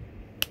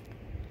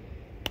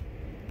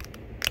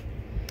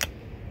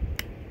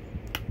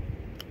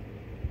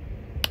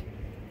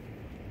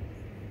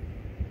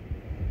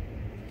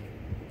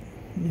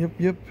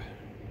 Yep.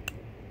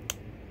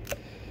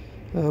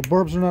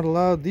 Barbs are not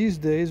allowed these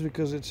days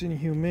because it's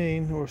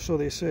inhumane, or so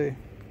they say.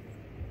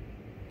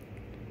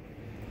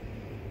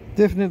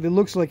 Definitely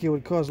looks like it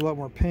would cause a lot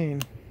more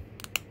pain,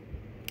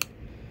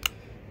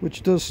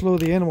 which does slow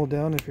the animal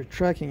down if you're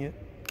tracking it.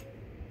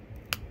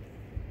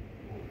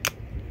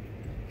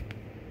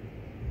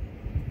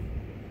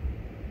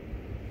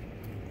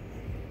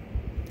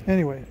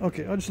 Anyway,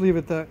 okay, I'll just leave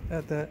it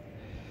at that.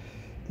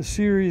 The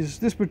series,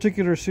 this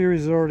particular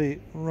series, has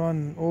already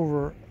run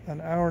over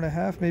an hour and a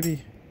half,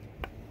 maybe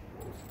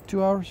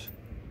 2 hours.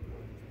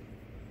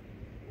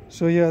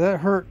 So yeah,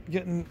 that hurt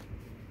getting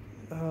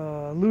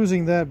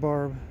losing that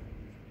barb,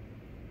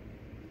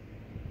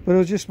 but it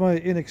was just my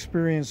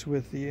inexperience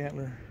with the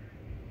antler.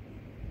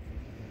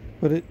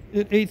 But it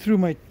ate through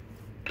my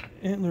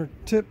antler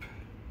tip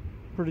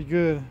pretty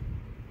good,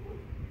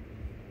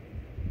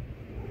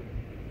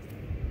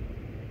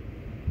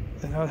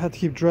 and I'd have to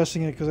keep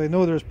dressing it because I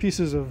know there's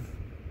pieces of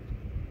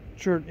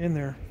shirt in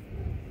there.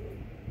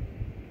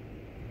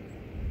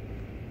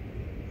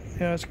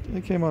 Yeah,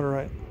 it came out all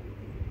right.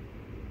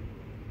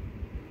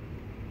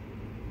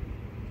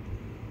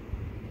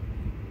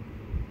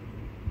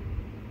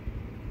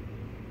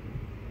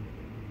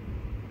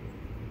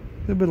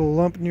 A bit of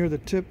lump near the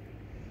tip.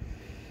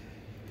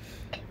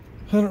 I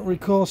don't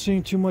recall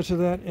seeing too much of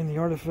that in the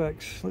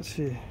artifacts. Let's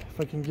see if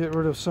I can get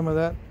rid of some of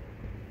that,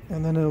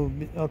 and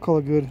then I'll call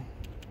it good.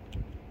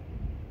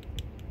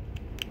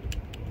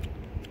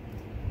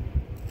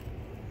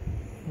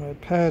 My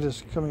pad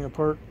is coming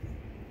apart.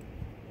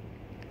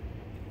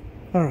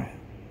 All right,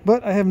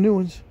 but I have new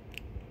ones.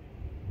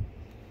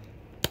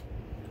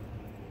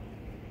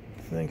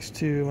 Thanks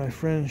to my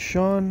friend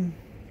Sean.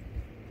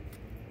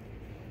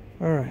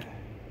 All right,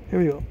 here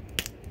we go.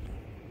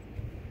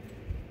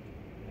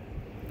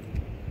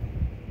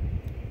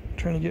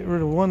 Trying to get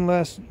rid of one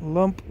last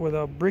lump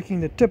without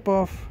breaking the tip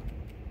off.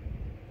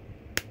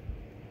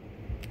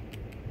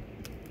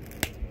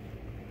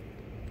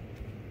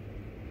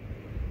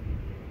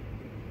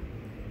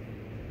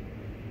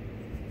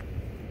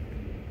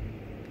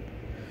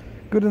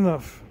 Good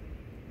enough.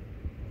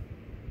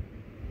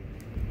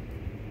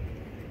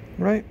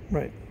 Right.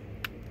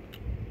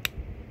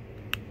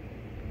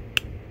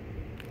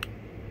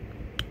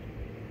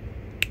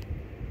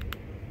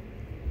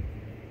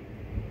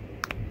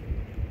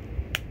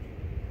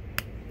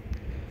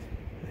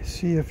 I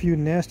see a few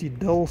nasty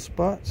dull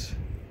spots.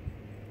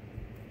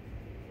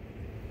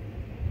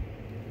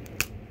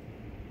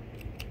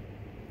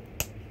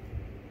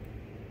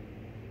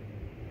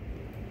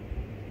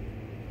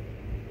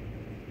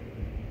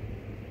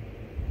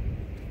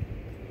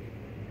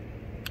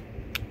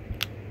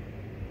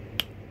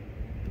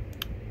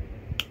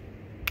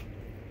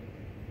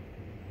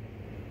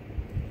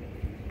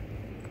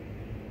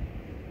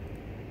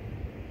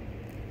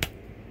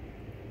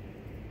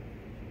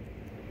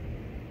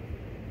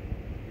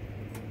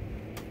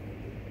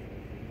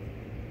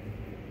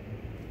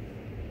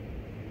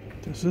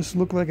 Does this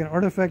look like an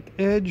artifact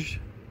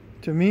edge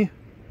to me?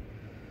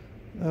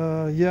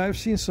 Yeah, I've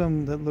seen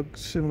some that look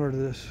similar to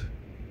this,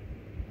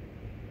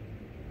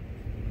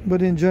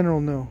 but in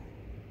general, no.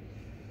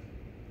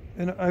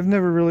 And I've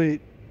never really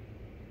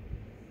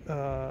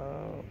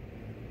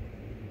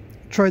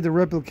tried to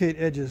replicate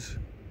edges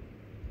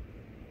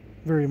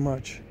very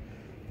much.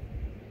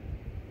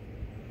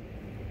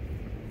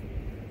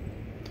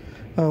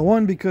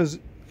 One, because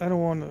I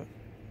don't want to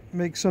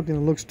make something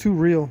that looks too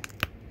real.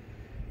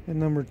 And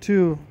number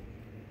two,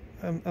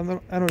 I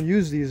don't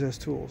use these as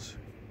tools,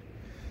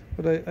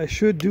 but I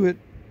should do it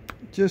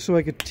just so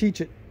I could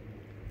teach it.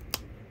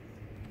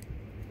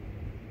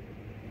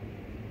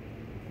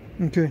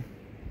 Okay.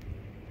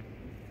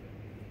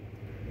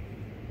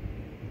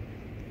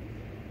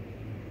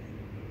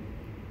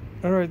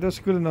 All right, that's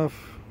good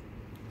enough.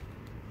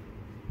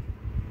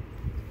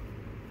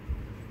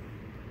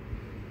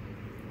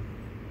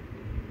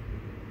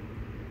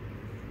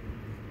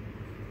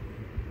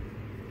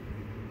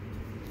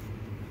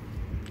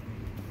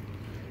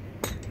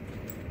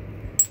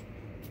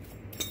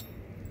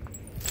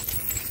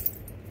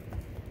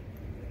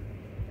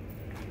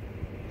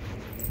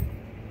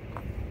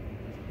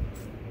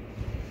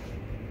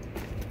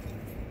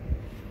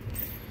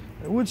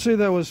 I would say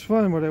that was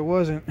fun, but it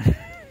wasn't.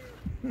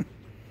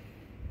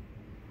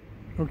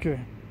 Okay.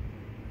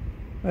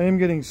 I am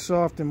getting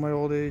soft in my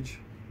old age.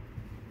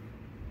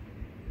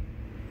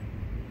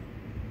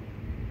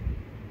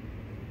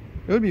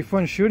 It would be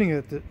fun shooting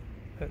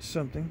at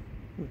something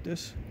with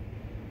this.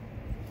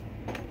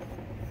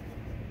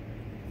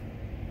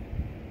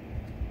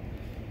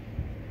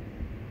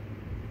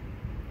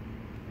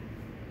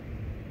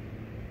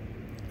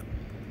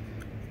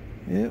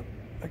 Yep,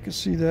 I can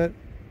see that.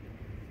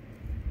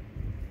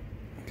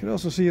 I could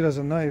also see it as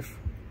a knife.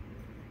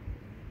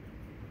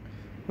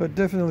 But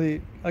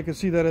definitely, I could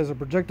see that as a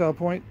projectile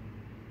point.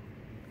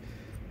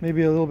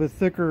 Maybe a little bit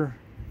thicker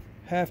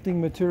hafting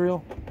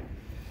material.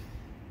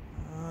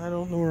 I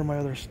don't know where my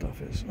other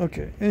stuff is.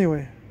 Okay,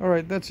 anyway, all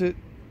right, that's it.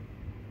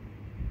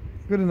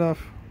 Good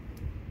enough.